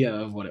idea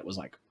of what it was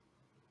like.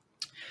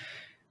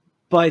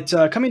 But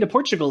coming to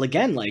Portugal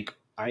again, like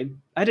I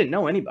didn't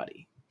know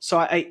anybody. So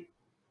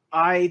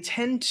I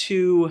tend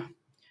to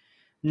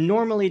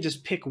normally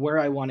just pick where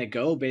I want to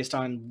go based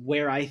on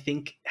where I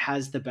think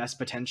has the best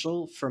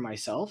potential for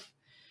myself.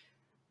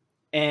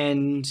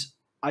 And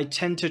I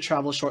tend to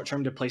travel short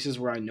term to places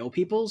where I know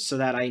people so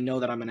that I know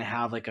that I'm going to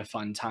have like a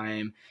fun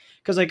time.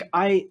 Because like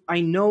I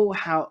know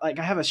how, like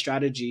I have a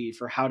strategy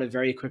for how to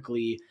very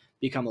quickly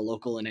become a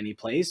local in any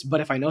place.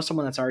 But if I know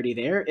someone that's already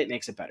there, it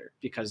makes it better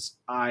because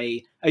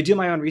I do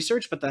my own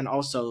research, but then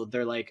also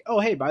they're like, oh,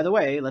 hey, by the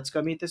way, let's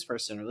go meet this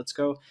person, or let's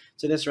go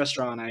to this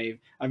restaurant.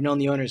 I've known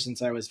the owner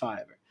since I was 5,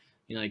 or,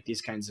 like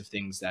these kinds of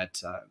things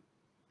that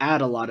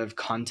add a lot of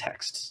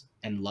context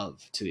and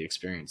love to the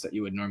experience that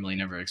you would normally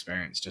never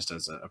experience just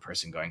as a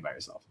person going by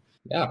yourself.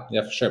 Yeah,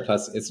 for sure.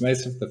 Plus, it's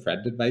nice if the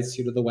friend invites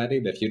you to the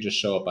wedding. If you just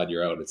show up on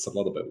your own, it's a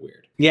little bit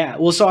weird. Yeah,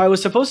 well, so I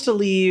was supposed to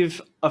leave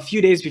a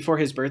few days before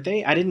his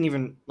birthday. I didn't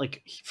even,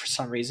 like, for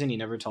some reason, he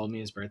never told me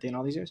his birthday in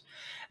all these years.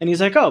 And he's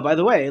like, oh, by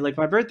the way, like,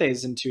 my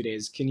birthday's in 2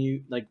 days. Can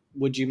you, like,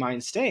 would you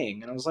mind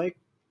staying? And I was like,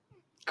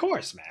 of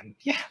course, man.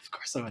 Yeah, of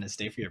course I'm going to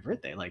stay for your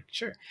birthday. Like,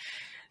 sure.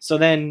 So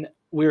then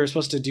we were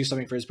supposed to do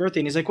something for his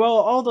birthday. And he's like, well,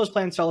 all those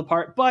plans fell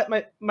apart, but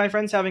my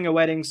friend's having a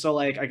wedding. So,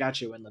 like, I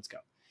got you and let's go.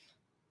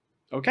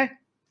 Okay.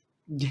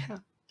 Yeah.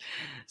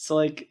 So,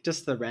 like,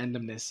 just the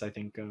randomness, I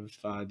think, of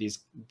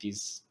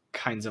these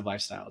kinds of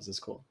lifestyles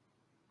is cool.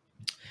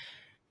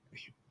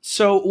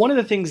 So one of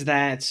the things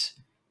that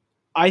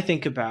I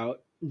think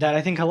about, that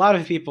I think a lot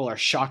of people are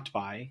shocked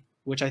by,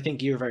 which I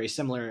think you're very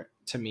similar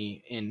to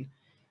me in,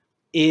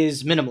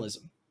 is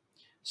minimalism.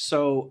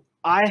 So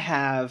I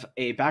have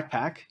a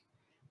backpack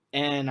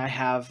and I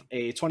have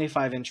a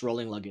 25-inch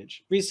rolling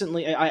luggage.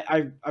 Recently,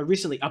 I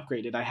recently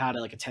upgraded. I had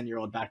like a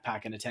 10-year-old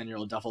backpack and a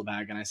 10-year-old duffel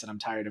bag, and I said I'm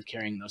tired of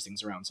carrying those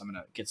things around, so I'm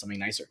going to get something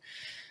nicer.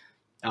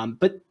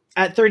 But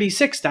at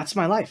 36, that's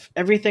my life.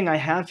 Everything I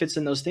have fits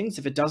in those things.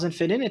 If it doesn't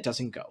fit in, it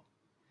doesn't go.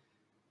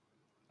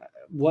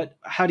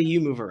 How do you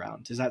move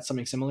around? Is that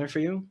something similar for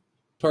you?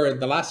 For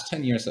the last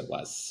 10 years, it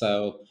was.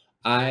 So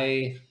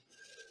after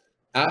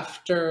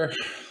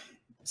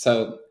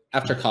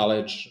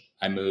college,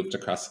 I moved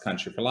across the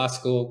country for law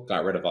school,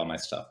 got rid of all my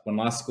stuff. When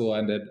law school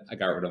ended, I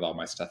got rid of all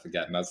my stuff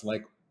again. And I was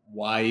like,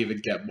 why even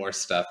get more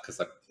stuff?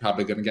 Because I'm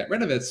probably going to get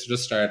rid of it. So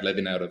just started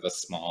living out of a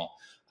small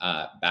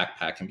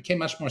backpack and became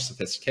much more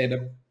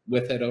sophisticated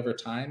with it over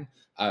time.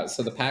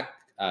 So the pack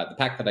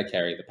that I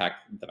carry, the pack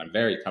that I'm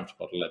very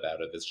comfortable to live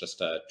out of, is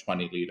just a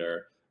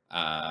 20-liter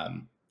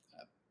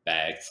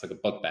bag. It's like a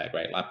book bag,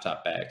 right?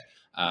 Laptop bag.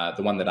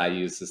 The one that I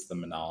use is the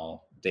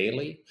Manal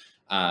Daily.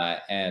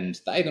 And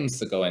the items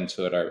that go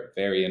into it are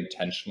very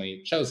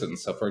intentionally chosen.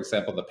 So, for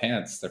example, the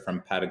pants, they're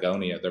from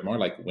Patagonia. They're more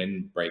like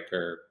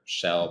windbreaker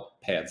shell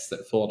pants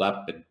that fold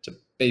up into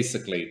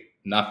basically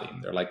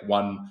nothing. They're like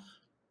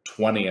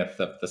 1/20th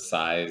of the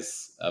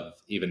size of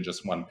even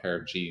just one pair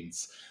of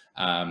jeans.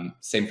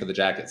 Same for the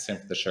jackets, same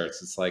for the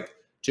shirts. It's like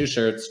 2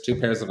 shirts, 2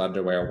 pairs of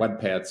underwear, 1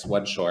 pants,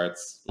 1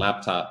 shorts,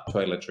 laptop,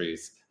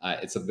 toiletries.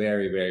 It's a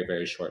very, very,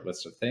 very short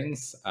list of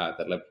things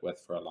that lived with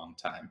for a long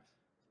time.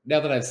 Now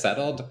that I've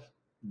settled,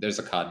 there's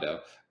a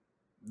condo,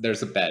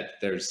 there's a bed,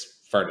 there's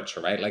furniture,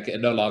 right? Like,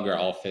 it no longer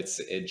all fits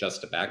in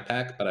just a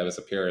backpack, but I was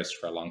a purist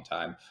for a long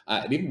time.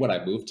 And even when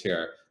I moved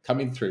here,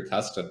 coming through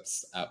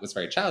customs was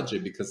very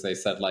challenging, because they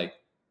said, like,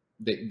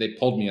 they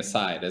pulled me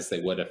aside, as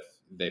they would if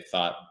they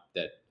thought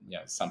that,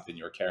 something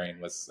you were carrying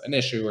was an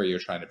issue, or you're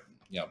trying to,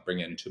 bring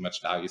in too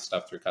much value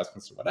stuff through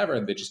customs or whatever.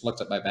 And they just looked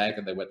at my bag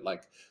and they went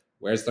like,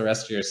 where's the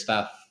rest of your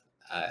stuff?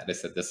 And I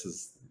said, this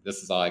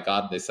is all I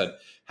got. And they said,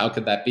 how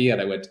could that be? And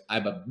I went,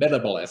 I'm a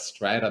minimalist,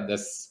 right? I'm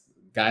this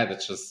guy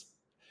that's just,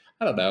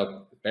 I don't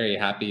know, very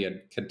happy and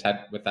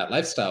content with that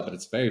lifestyle, but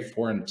it's very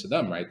foreign to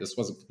them, right? This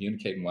wasn't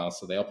communicating well.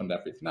 So they opened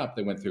everything up.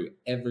 They went through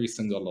every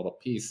single little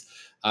piece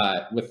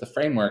with the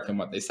framework. And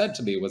what they said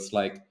to me was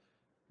like,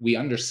 we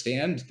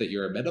understand that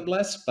you're a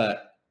minimalist,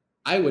 but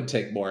I would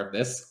take more of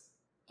this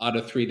on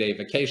a 3-day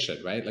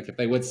vacation, right? Like, if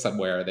they went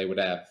somewhere, they would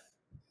have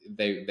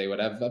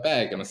a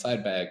bag and a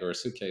side bag or a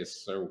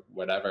suitcase or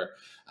whatever.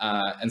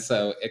 And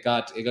so it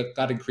got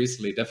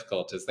increasingly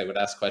difficult, as they would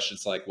ask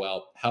questions like,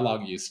 well, how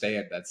long are you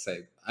staying? I'd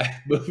say, I'm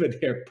moving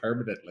here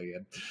permanently,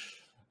 and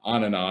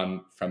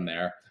on from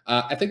there.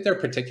 I think their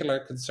particular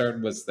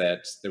concern was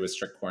that there was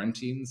strict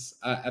quarantines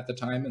at the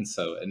time. And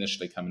so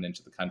initially coming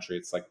into the country,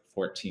 it's like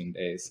 14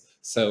 days.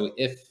 So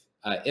if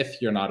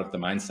you're not of the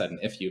mindset, and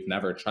if you've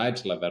never tried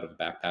to live out of a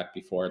backpack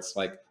before, it's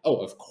like, oh,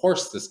 of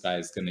course this guy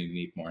is going to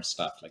need more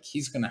stuff. Like,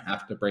 he's going to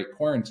have to break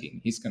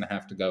quarantine. He's going to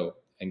have to go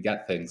and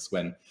get things,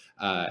 when,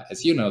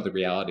 as you know, the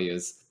reality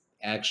is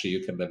actually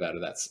you can live out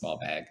of that small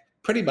bag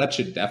pretty much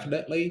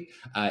indefinitely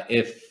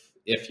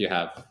if you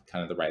have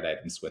kind of the right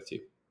items with you.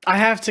 I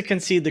have to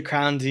concede the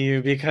crown to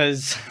you,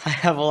 because I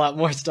have a lot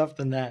more stuff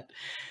than that.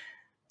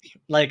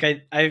 Like,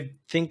 I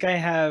think I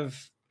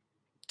have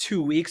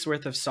 2 weeks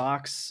worth of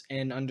socks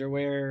and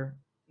underwear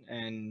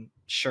and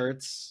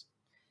shirts,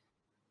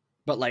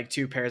 but like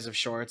 2 pairs of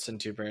shorts and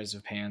 2 pairs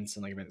of pants,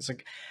 and like, it's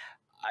like,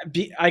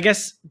 I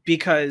guess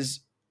because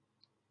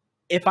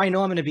if I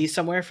know I'm going to be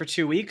somewhere for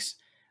 2 weeks,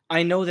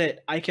 I know that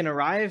I can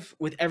arrive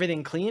with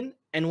everything clean,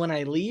 and when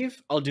I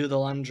leave, I'll do the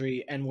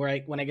laundry, and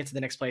when I get to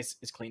the next place,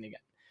 it's clean again.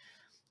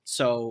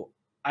 So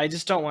I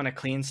just don't want to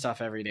clean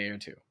stuff every day or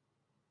two.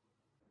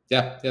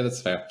 Yeah,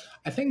 that's fair.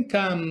 I think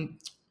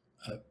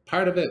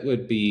part of it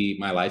would be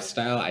my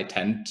lifestyle. I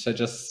tend to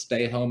just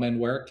stay home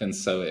and work. And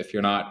so if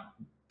you're not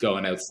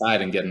going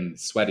outside and getting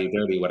sweaty,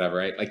 dirty, whatever,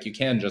 right? Like, you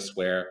can just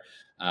wear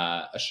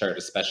a shirt,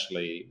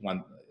 especially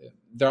when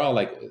they're all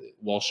like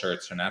wool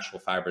shirts or natural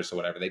fibers or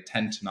whatever. They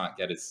tend to not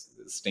get as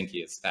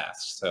stinky as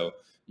fast. So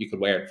you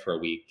could wear it for a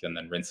week and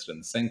then rinse it in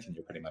the sink, and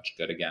you're pretty much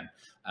good again.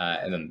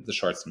 And then the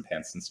shorts and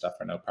pants and stuff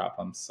are no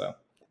problem. So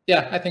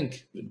Yeah, I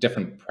think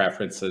different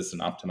preferences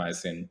and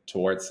optimizing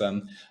towards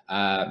them.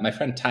 My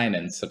friend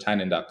Tynan, so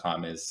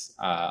Tynan.com is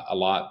a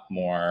lot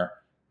more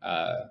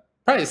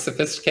probably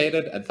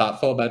sophisticated and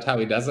thoughtful about how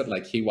he does it.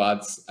 Like he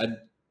wants a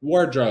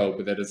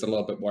wardrobe that is a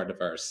little bit more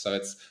diverse. So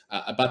it's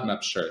a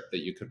button-up shirt that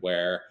you could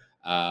wear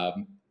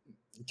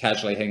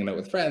casually hanging out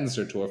with friends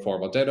or to a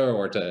formal dinner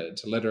or to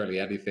literally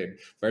anything.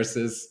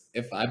 Versus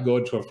if I'm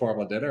going to a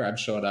formal dinner, I'm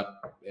showing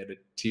up in a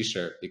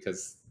t-shirt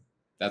because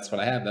that's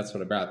what I have. That's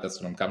what I brought.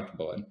 That's what I'm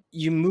comfortable in.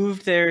 You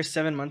moved there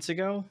 7 months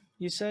ago,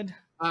 you said?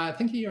 I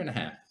think a year and a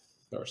half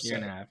or Year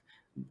and a so. half.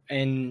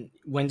 And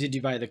when did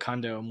you buy the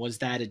condo? And was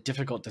that a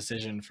difficult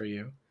decision for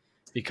you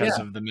because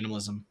Yeah, of the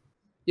minimalism?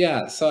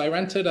 yeah. So I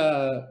rented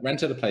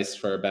a place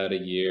for about a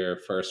year,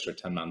 first or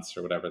 10 months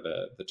or whatever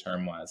the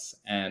term was,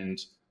 and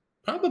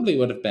probably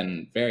would have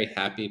been very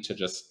happy to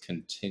just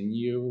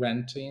continue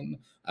renting.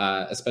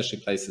 Especially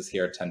places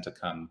here tend to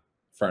come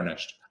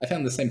furnished. I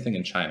found the same thing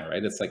in China,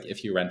 right? It's like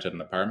if you rented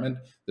an apartment,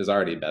 there's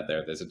already a bed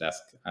there, there's a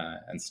desk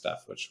and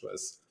stuff, which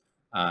was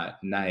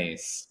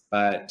nice.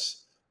 But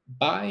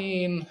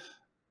buying,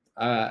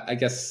 I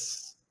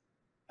guess,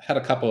 had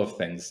a couple of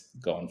things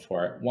going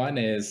for it. One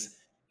is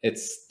it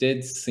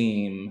did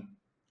seem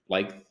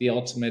like the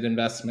ultimate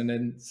investment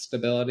in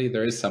stability.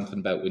 There is something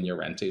about when you're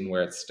renting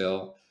where it's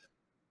still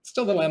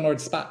the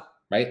landlord's spot,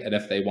 right? And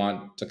if they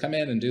want to come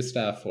in and do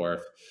stuff or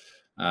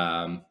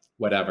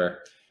whatever,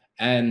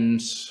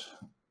 and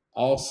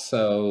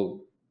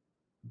also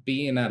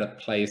being at a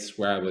place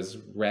where I was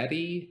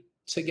ready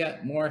to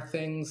get more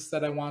things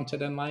that I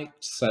wanted and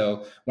liked.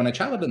 So when I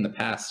traveled in the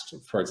past,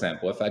 for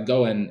example, if I'd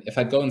go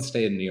and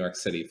stay in New York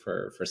City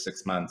for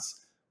 6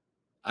 months,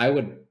 I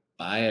would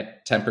buy a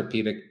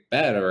Tempur-Pedic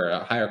bed or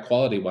a higher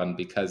quality one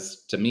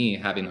because to me,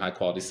 having high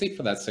quality sleep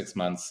for that 6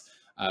 months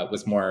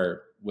was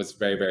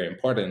very, very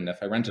important. And if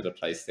I rented a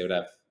place, they would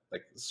have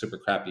like super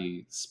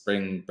crappy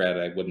spring bed.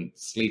 I wouldn't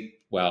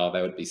sleep well.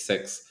 That would be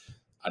 6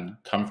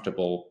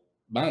 uncomfortable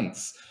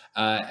months.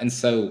 And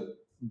so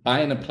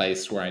buying a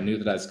place where I knew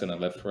that I was going to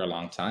live for a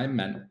long time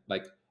meant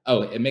like,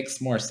 oh, it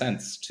makes more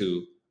sense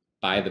to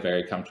buy the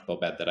very comfortable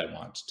bed that I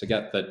want, to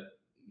get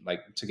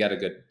a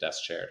good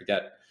desk chair, to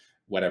get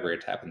whatever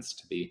it happens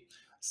to be.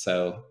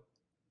 So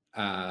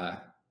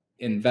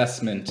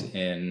investment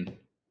in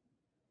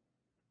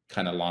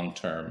kind of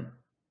long-term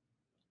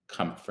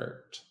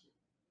comfort,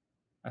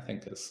 I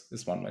think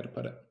is one way to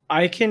put it.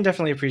 I can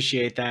definitely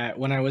appreciate that.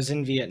 When I was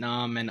in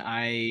Vietnam and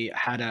I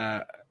had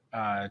a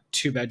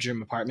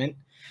 2-bedroom apartment,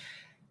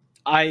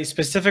 I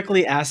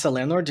specifically asked the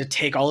landlord to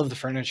take all of the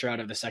furniture out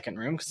of the second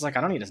room because like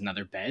I don't need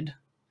another bed.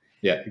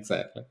 Yeah,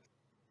 exactly.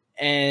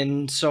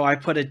 And so I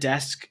put a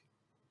desk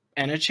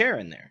and a chair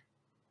in there.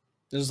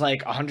 It was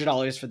like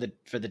 $100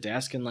 for the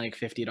desk and like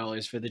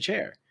 $50 for the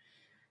chair.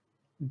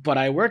 But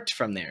I worked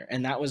from there,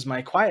 and that was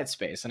my quiet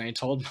space. And I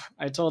told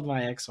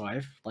my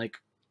ex-wife, like,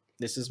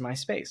 this is my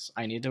space.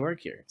 I need to work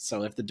here.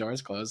 So if the door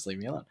is closed, leave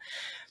me alone.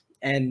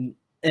 And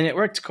it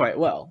worked quite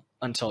well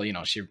until,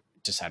 she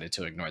decided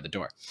to ignore the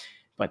door.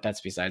 But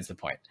that's besides the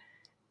point.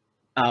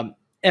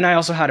 And I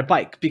also had a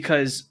bike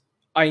because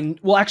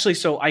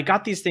so I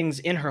got these things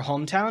in her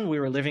hometown. We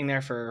were living in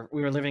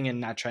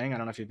Nha Trang. I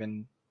don't know if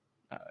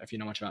if you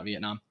know much about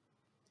Vietnam,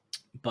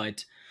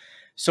 but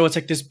so it's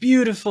like this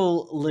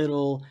beautiful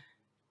little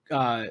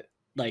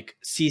like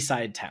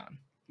seaside town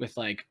with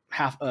like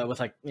with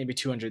like maybe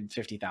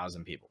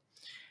 250,000 people,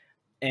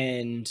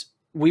 and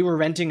we were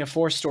renting a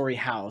 4-story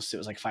house. It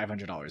was like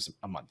 $500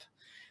 a month,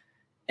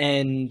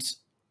 and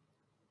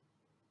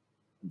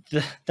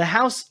the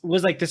house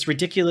was like this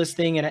ridiculous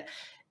thing, and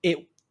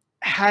it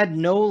had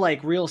no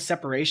like real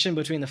separation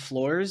between the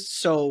floors,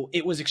 so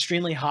it was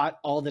extremely hot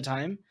all the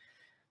time.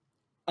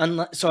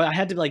 So I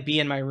had to like be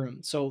in my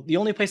room. So the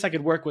only place I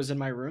could work was in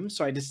my room.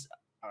 So I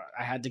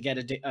had to get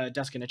a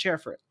desk and a chair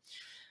for it.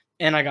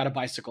 And I got a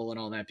bicycle and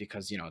all that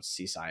because, it's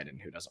seaside and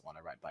who doesn't want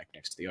to ride bike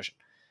next to the ocean.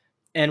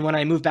 And when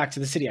I moved back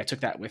to the city, I took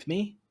that with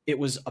me. It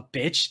was a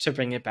bitch to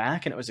bring it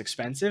back and it was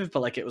expensive,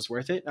 but like it was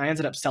worth it. And I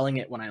ended up selling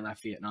it when I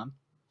left Vietnam.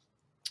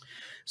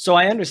 So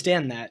I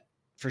understand that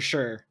for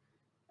sure.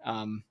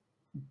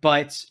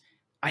 But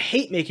I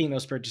hate making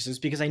those purchases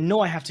because I know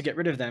I have to get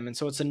rid of them. And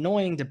so it's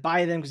annoying to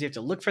buy them because you have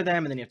to look for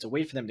them and then you have to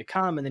wait for them to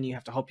come and then you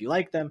have to hope you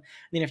like them. And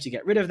then you have to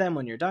get rid of them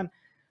when you're done.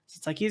 So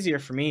it's like easier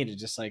for me to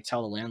just like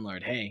tell the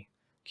landlord, hey,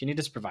 can you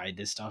just provide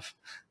this stuff?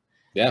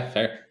 Yeah,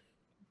 fair.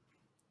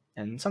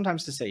 And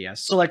sometimes to say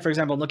yes. So like, for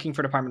example, I'm looking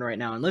for an apartment right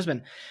now in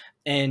Lisbon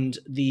and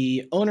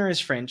the owner is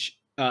French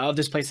of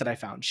this place that I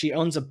found. She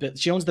owns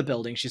the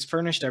building. She's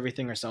furnished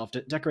everything herself,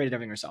 decorated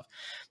everything herself.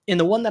 In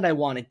the one that I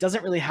want, it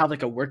doesn't really have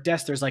like a work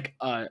desk. There's like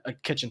a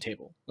kitchen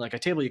table, like a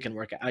table you can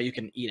work at, you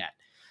can eat at.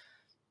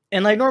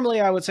 And like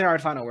normally I would say, all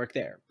right, fine, I'll work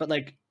there. But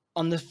like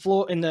on the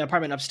floor in the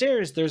apartment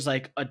upstairs, there's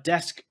like a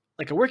desk,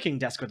 like a working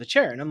desk with a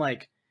chair. And I'm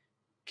like,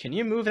 can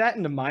you move that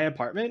into my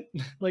apartment?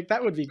 Like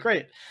that would be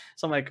great.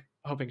 So I'm like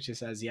hoping she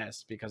says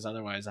yes, because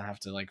otherwise I have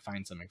to like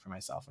find something for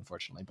myself,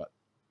 unfortunately. But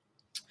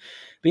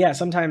yeah,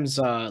 sometimes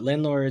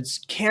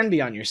landlords can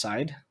be on your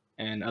side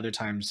and other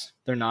times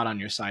they're not on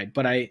your side.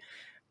 But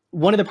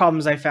one of the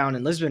problems I found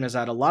in Lisbon is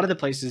that a lot of the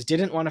places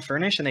didn't want to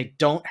furnish and they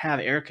don't have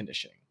air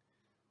conditioning.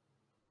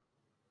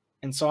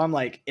 And so I'm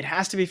like, it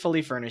has to be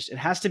fully furnished. It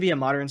has to be a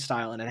modern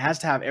style and it has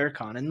to have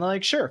aircon. And they're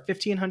like, sure,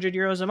 1,500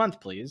 euros a month,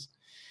 please.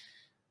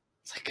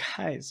 It's like,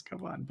 guys,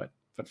 come on, but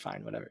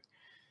fine, whatever.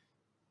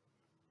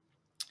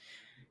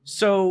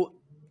 So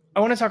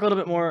I want to talk a little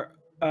bit more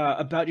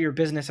about your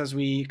business as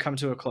we come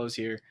to a close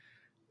here.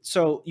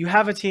 So you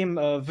have a team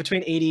of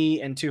between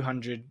 80 and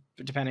 200,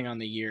 depending on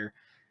the year.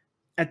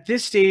 At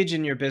this stage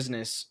in your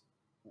business,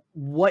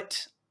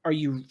 what are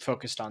you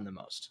focused on the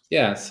most?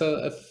 Yeah, so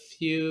a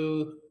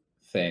few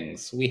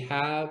things. We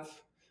have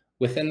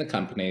within the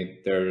company,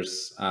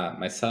 there's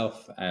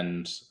myself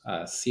and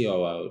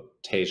COO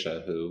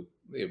Tasia, who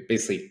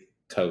basically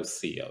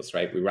co-CEOs,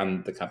 right? We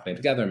run the company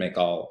together, make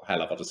all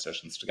high-level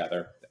decisions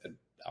together,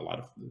 a lot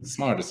of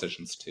smaller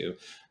decisions too.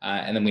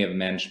 And then we have a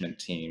management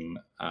team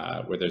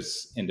where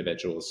there's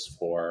individuals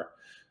for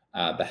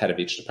the head of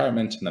each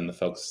department and then the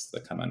folks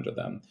that come under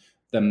them.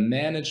 The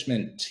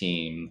management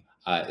team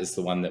is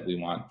the one that we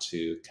want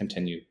to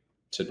continue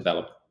to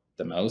develop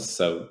the most.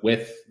 So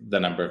with the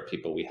number of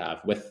people we have,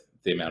 with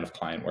the amount of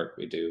client work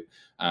we do,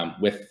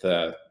 with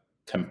the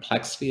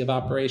complexity of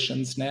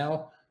operations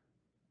now,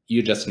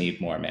 you just need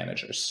more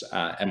managers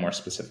and more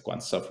specific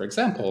ones. So for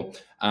example,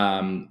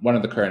 one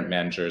of the current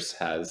managers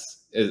is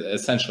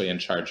essentially in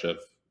charge of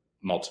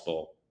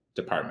multiple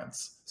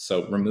departments.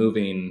 So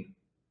removing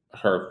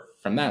her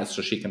from that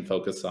so she can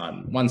focus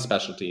on one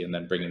specialty and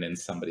then bringing in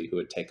somebody who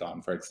would take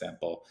on, for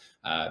example,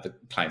 the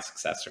client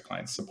success or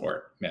client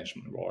support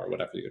management role or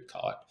whatever you would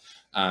call it.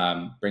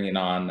 Bringing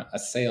on a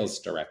sales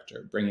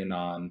director, bringing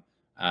on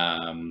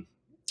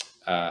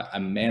a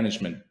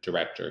management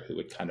director who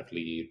would kind of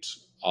lead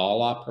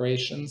all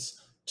operations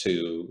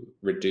to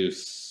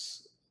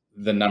reduce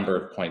the number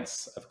of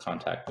points of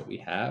contact that we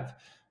have.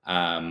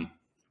 Yeah,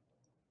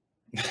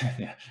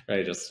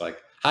 right. Just like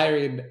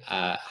hiring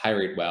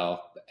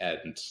well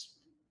and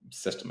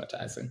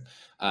systematizing.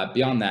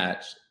 Beyond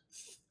that,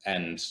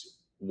 and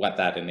what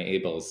that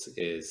enables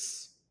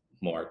is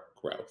more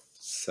growth.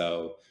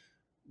 So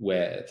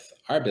with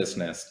our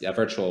business, yeah,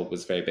 virtual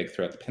was very big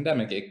throughout the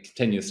pandemic. It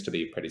continues to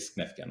be pretty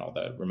significant, all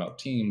the remote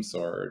teams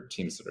or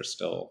teams that are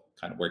still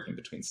kind of working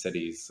between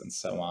cities and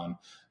so on.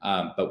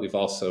 But we've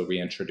also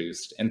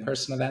reintroduced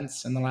in-person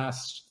events in the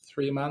last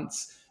 3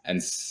 months.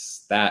 And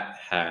that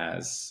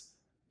has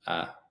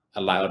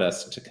allowed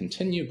us to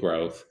continue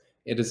growth.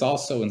 It has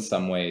also in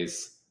some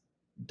ways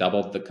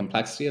doubled the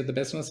complexity of the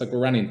business. Like we're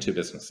running 2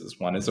 businesses.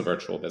 One is a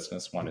virtual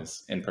business, one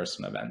is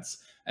in-person events.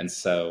 And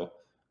so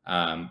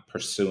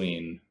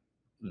pursuing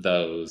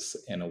those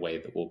in a way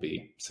that will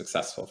be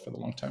successful for the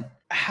long term.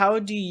 How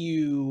do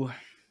you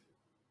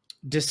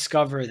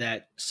discover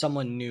that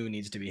someone new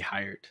needs to be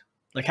hired?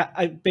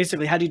 Like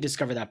basically, how do you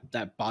discover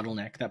that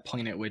bottleneck, that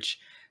point at which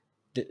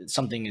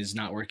something is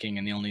not working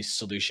and the only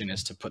solution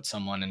is to put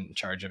someone in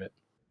charge of it?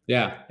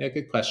 Yeah,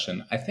 good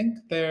question. I think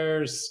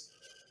there's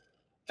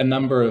a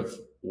number of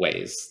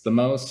ways. The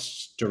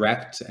most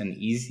direct and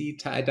easy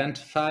to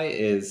identify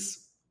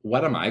is,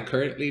 what am I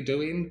currently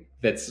doing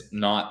that's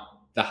not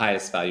the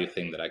highest value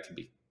thing that I could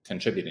be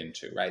contributing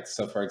to, right?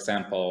 So for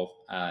example,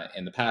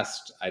 in the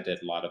past, I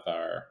did a lot of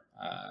our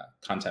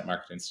content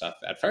marketing stuff.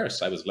 At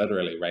first, I was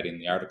literally writing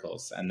the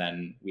articles, and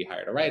then we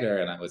hired a writer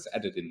and I was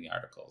editing the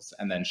articles.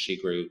 And then she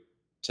grew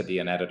to be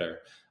an editor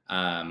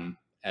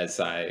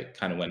as I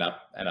kind of went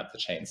up the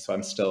chain. So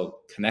I'm still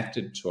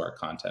connected to our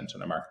content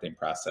and our marketing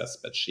process,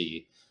 but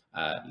she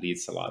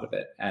leads a lot of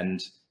it.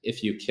 And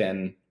if you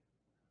can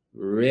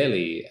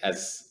really,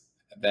 as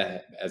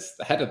the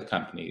head of the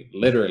company,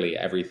 literally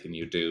everything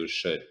you do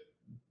should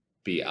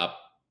be up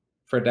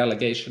for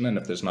delegation. And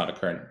if there's not a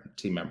current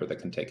team member that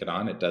can take it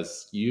on, it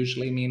does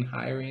usually mean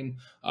hiring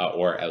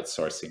or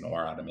outsourcing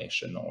or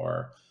automation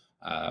or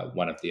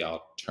one of the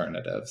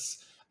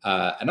alternatives.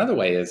 Another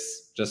way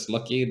is just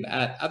looking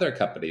at other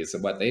companies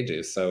and what they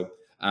do. So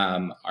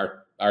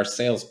our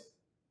sales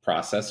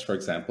process, for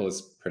example,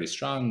 is pretty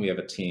strong. We have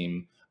a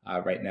team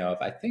right now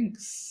of, I think,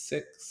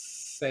 6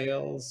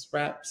 sales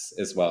reps,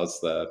 as well as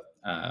the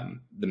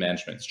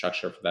management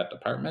structure for that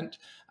department.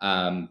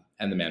 And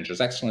the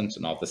manager's excellent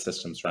and all the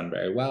systems run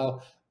very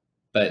well.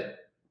 But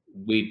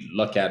we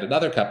look at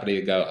another company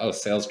and go, oh,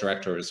 sales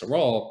director is a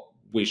role.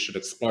 We should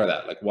explore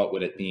that. Like, what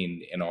would it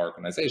mean in our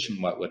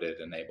organization? What would it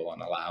enable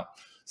and allow?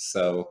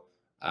 So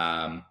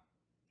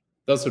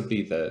those would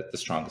be the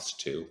strongest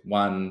 2.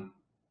 1,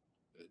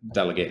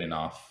 delegating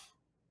off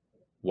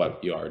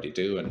what you already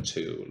do, and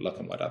 2,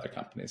 looking what other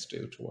companies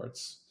do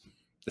towards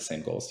the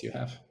same goals you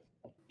have.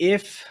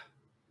 If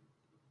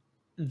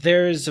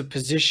there's a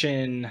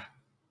position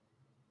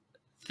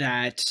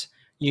that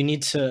you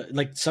need to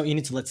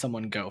let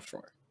someone go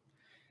for,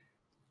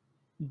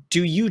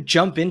 do you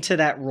jump into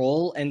that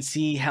role and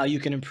see how you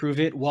can improve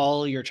it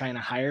while you're trying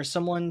to hire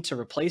someone to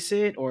replace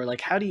it? Or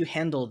like, how do you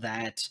handle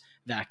that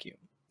vacuum?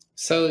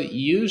 So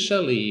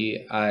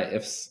usually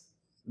if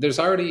there's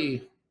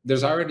already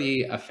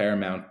a fair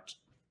amount,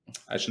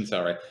 I shouldn't say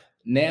already,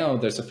 Now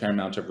there's a fair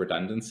amount of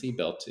redundancy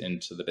built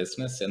into the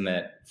business in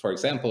that, for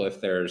example, if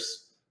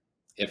there's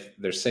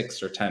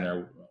 6 or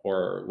 10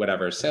 or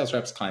whatever sales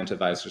reps, client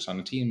advisors on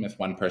a team, if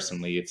one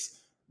person leaves,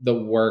 the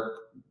work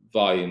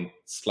volume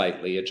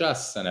slightly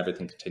adjusts and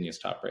everything continues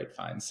to operate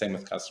fine. Same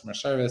with customer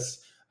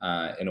service,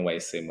 in a way,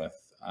 same with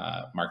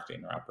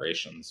marketing or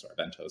operations or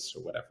event hosts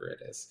or whatever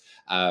it is.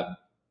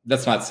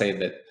 That's not saying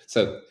that,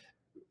 so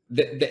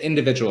the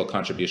individual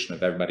contribution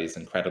of everybody is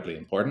incredibly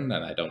important,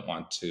 and I don't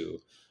want to,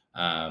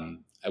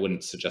 I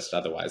wouldn't suggest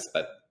otherwise,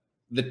 but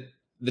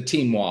the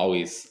team will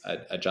always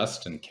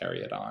adjust and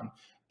carry it on.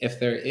 If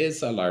there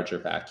is a larger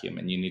vacuum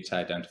and you need to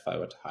identify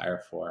what to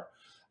hire for,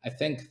 I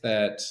think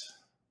that,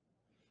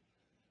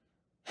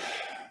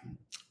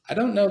 I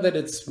don't know that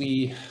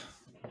we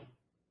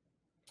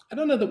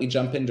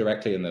jump in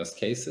directly in those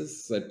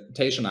cases.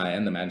 Tej and I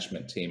and the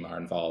management team are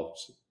involved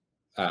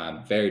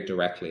very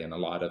directly in a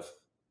lot of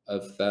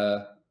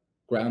the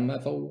ground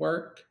level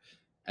work,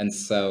 and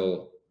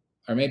so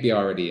are maybe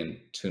already in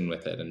tune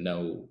with it and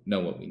know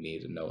what we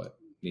need and know what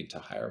we need to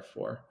hire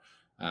for,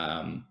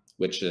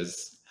 which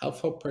is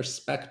helpful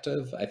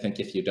perspective. I think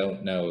if you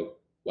don't know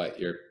what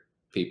your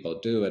people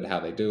do and how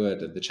they do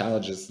it and the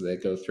challenges they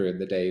go through in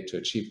the day to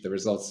achieve the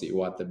results that you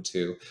want them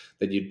to,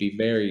 then you'd be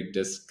very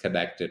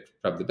disconnected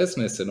from the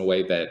business in a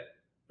way that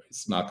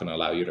it's not going to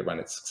allow you to run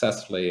it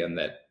successfully and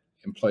that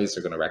employees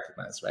are going to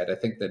recognize, right? I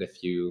think that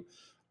if you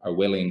are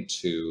willing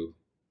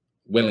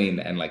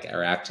and like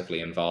are actively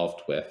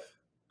involved with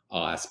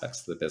all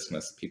aspects of the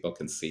business, people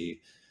can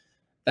see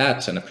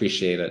that and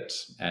appreciate it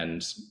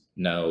and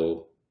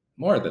know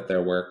more that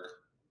their work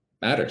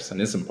matters and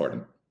is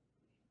important.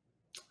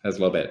 That's a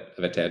little bit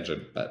of a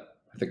tangent, but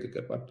I think a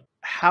good one.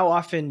 How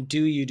often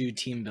do you do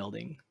team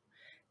building?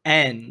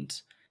 And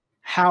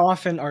how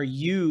often are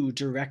you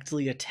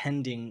directly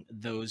attending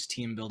those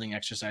team building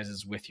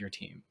exercises with your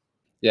team?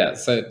 Yeah,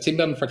 so team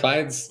building for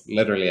clients,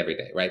 literally every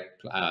day, right?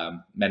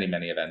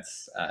 Many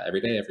events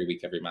every day, every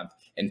week, every month.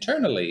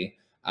 Internally,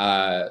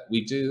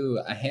 we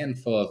do a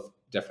handful of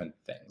different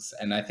things.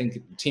 And I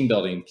think team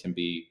building can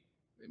be,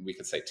 we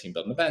could say team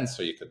building events,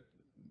 or you could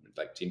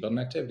like team building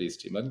activities,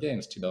 team building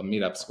games, team building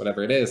meetups,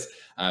 whatever it is,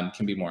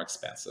 can be more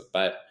expansive.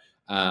 But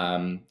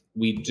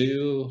we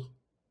do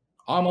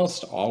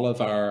almost all of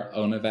our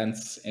own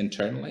events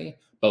internally,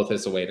 both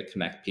as a way to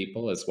connect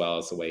people as well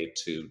as a way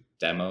to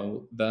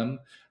demo them,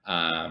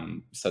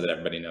 so that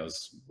everybody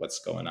knows what's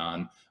going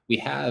on. We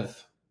have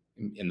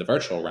in the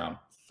virtual realm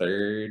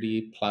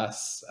 30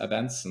 plus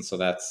events, and so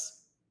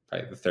that's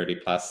probably the 30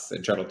 plus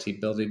internal team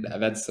building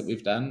events that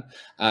we've done.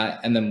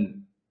 And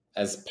then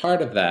as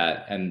part of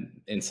that,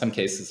 and in some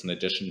cases in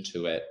addition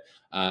to it,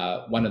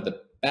 one of the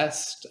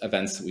best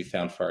events that we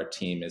found for our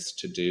team is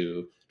to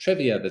do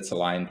trivia that's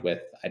aligned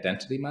with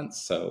identity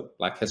months. So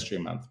Black History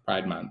Month,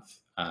 Pride Month,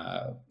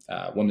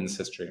 Women's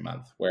History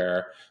Month,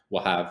 where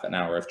we'll have an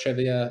hour of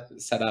trivia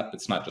set up.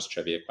 It's not just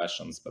trivia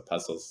questions, but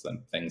puzzles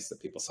and things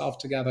that people solve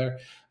together.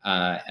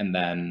 And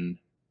then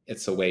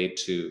it's a way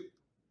to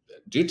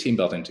do team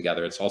building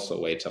together. It's also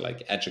a way to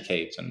like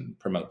educate and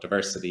promote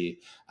diversity.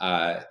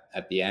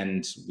 At the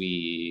end,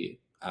 the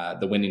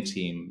winning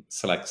team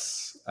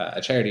selects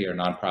a charity or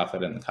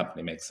nonprofit, and the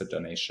company makes a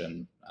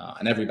donation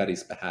on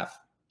everybody's behalf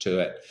to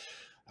it.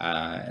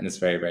 And it's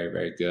very, very,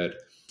 very good.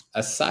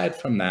 Aside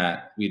from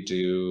that, we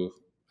do,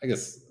 I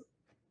guess,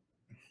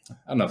 I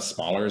don't know if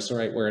smaller is the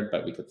right word,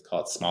 but we could call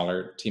it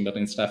smaller team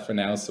building stuff for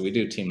now. So we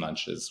do team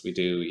lunches. We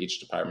do, each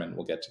department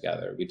will get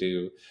together. We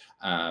do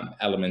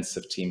elements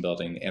of team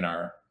building in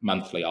our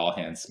monthly all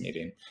hands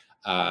meeting.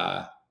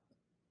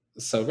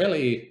 So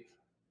really,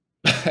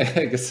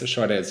 I guess the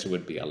short answer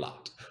would be a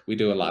lot. We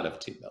do a lot of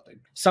team building.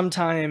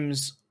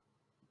 Sometimes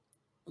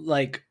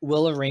like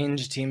we'll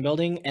arrange team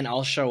building and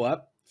I'll show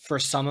up for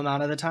some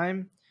amount of the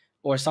time,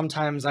 or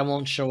sometimes I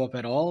won't show up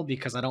at all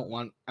because I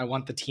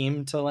want the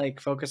team to like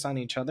focus on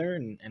each other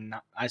and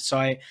not,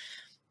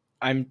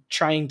 I'm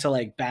trying to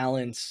like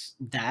balance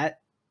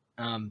that.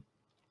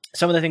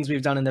 Some of the things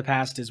we've done in the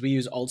past is we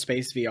use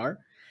Altspace VR.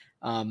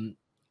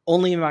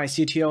 Only my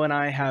CTO and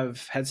I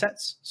have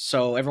headsets,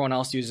 so everyone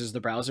else uses the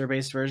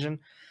browser-based version.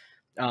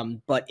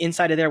 But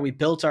inside of there, we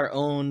built our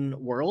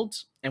own world,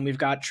 and we've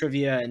got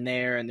trivia in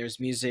there, and there's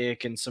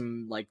music and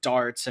some like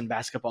darts and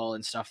basketball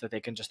and stuff that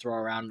they can just throw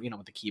around,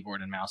 with the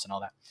keyboard and mouse and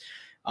all that.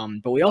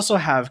 But we also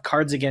have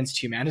Cards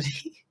Against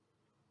Humanity.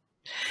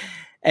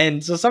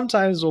 And so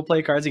sometimes we'll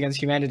play Cards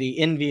Against Humanity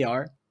in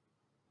VR,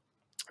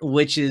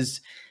 which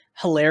is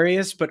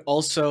hilarious, but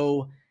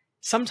also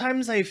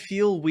sometimes I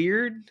feel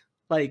weird,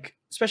 like,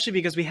 especially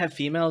because we have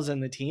females in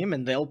the team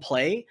and they'll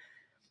play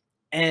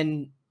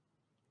and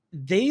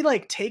they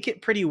like take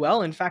it pretty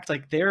well. In fact,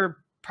 like they're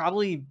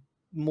probably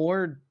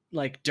more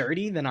like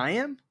dirty than I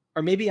am,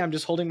 or maybe I'm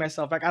just holding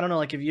myself back. I don't know.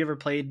 Like, have you ever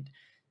played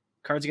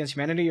Cards Against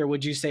Humanity, or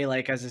would you say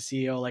like as a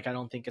CEO, like, I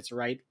don't think it's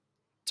right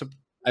to...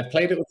 I've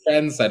played it with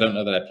friends. I don't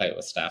know that I play it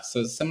with staff.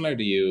 So similar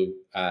to you,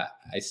 I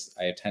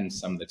attend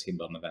some of the team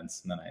building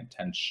events and then I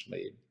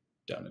intentionally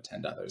don't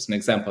attend others. An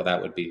example of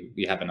that would be,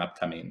 we have an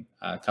upcoming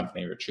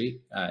company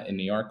retreat in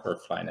New York. We're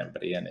flying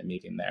everybody in and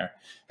meeting there.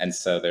 And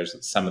so there's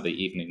some of the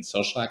evening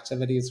social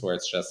activities where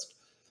it's just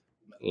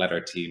let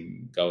our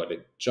team go and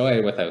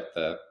enjoy without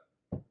the,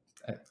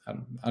 I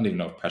don't even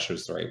know if pressure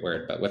is the right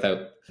word, but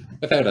without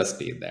us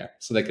being there,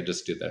 so they could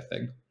just do their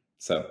thing.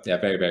 So yeah,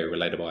 very, very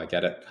relatable. I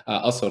get it.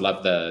 Also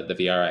love the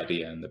VR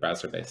idea and the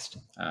browser based.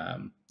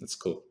 It's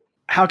cool.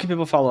 How can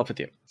people follow up with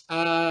you?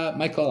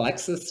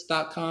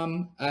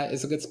 MichaelAlexis.com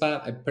is a good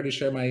spot. I'm pretty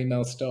sure my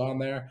email is still on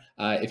there.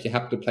 If you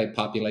happen to play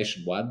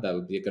Population 1, that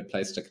would be a good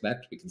place to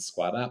connect. We can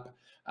squat up.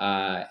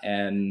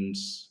 And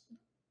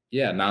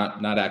yeah,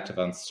 not active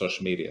on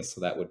social media, so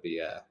that would be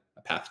a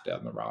path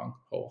down the wrong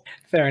hole.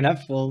 Fair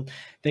enough. Well,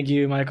 thank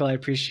you, Michael. I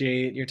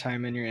appreciate your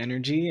time and your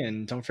energy.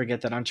 And don't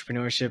forget that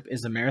entrepreneurship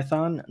is a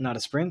marathon, not a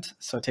sprint.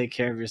 So take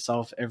care of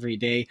yourself every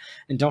day.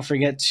 And don't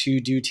forget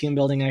to do team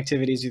building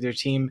activities with your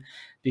team,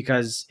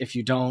 because if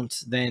you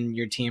don't, then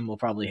your team will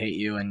probably hate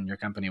you and your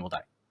company will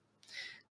die.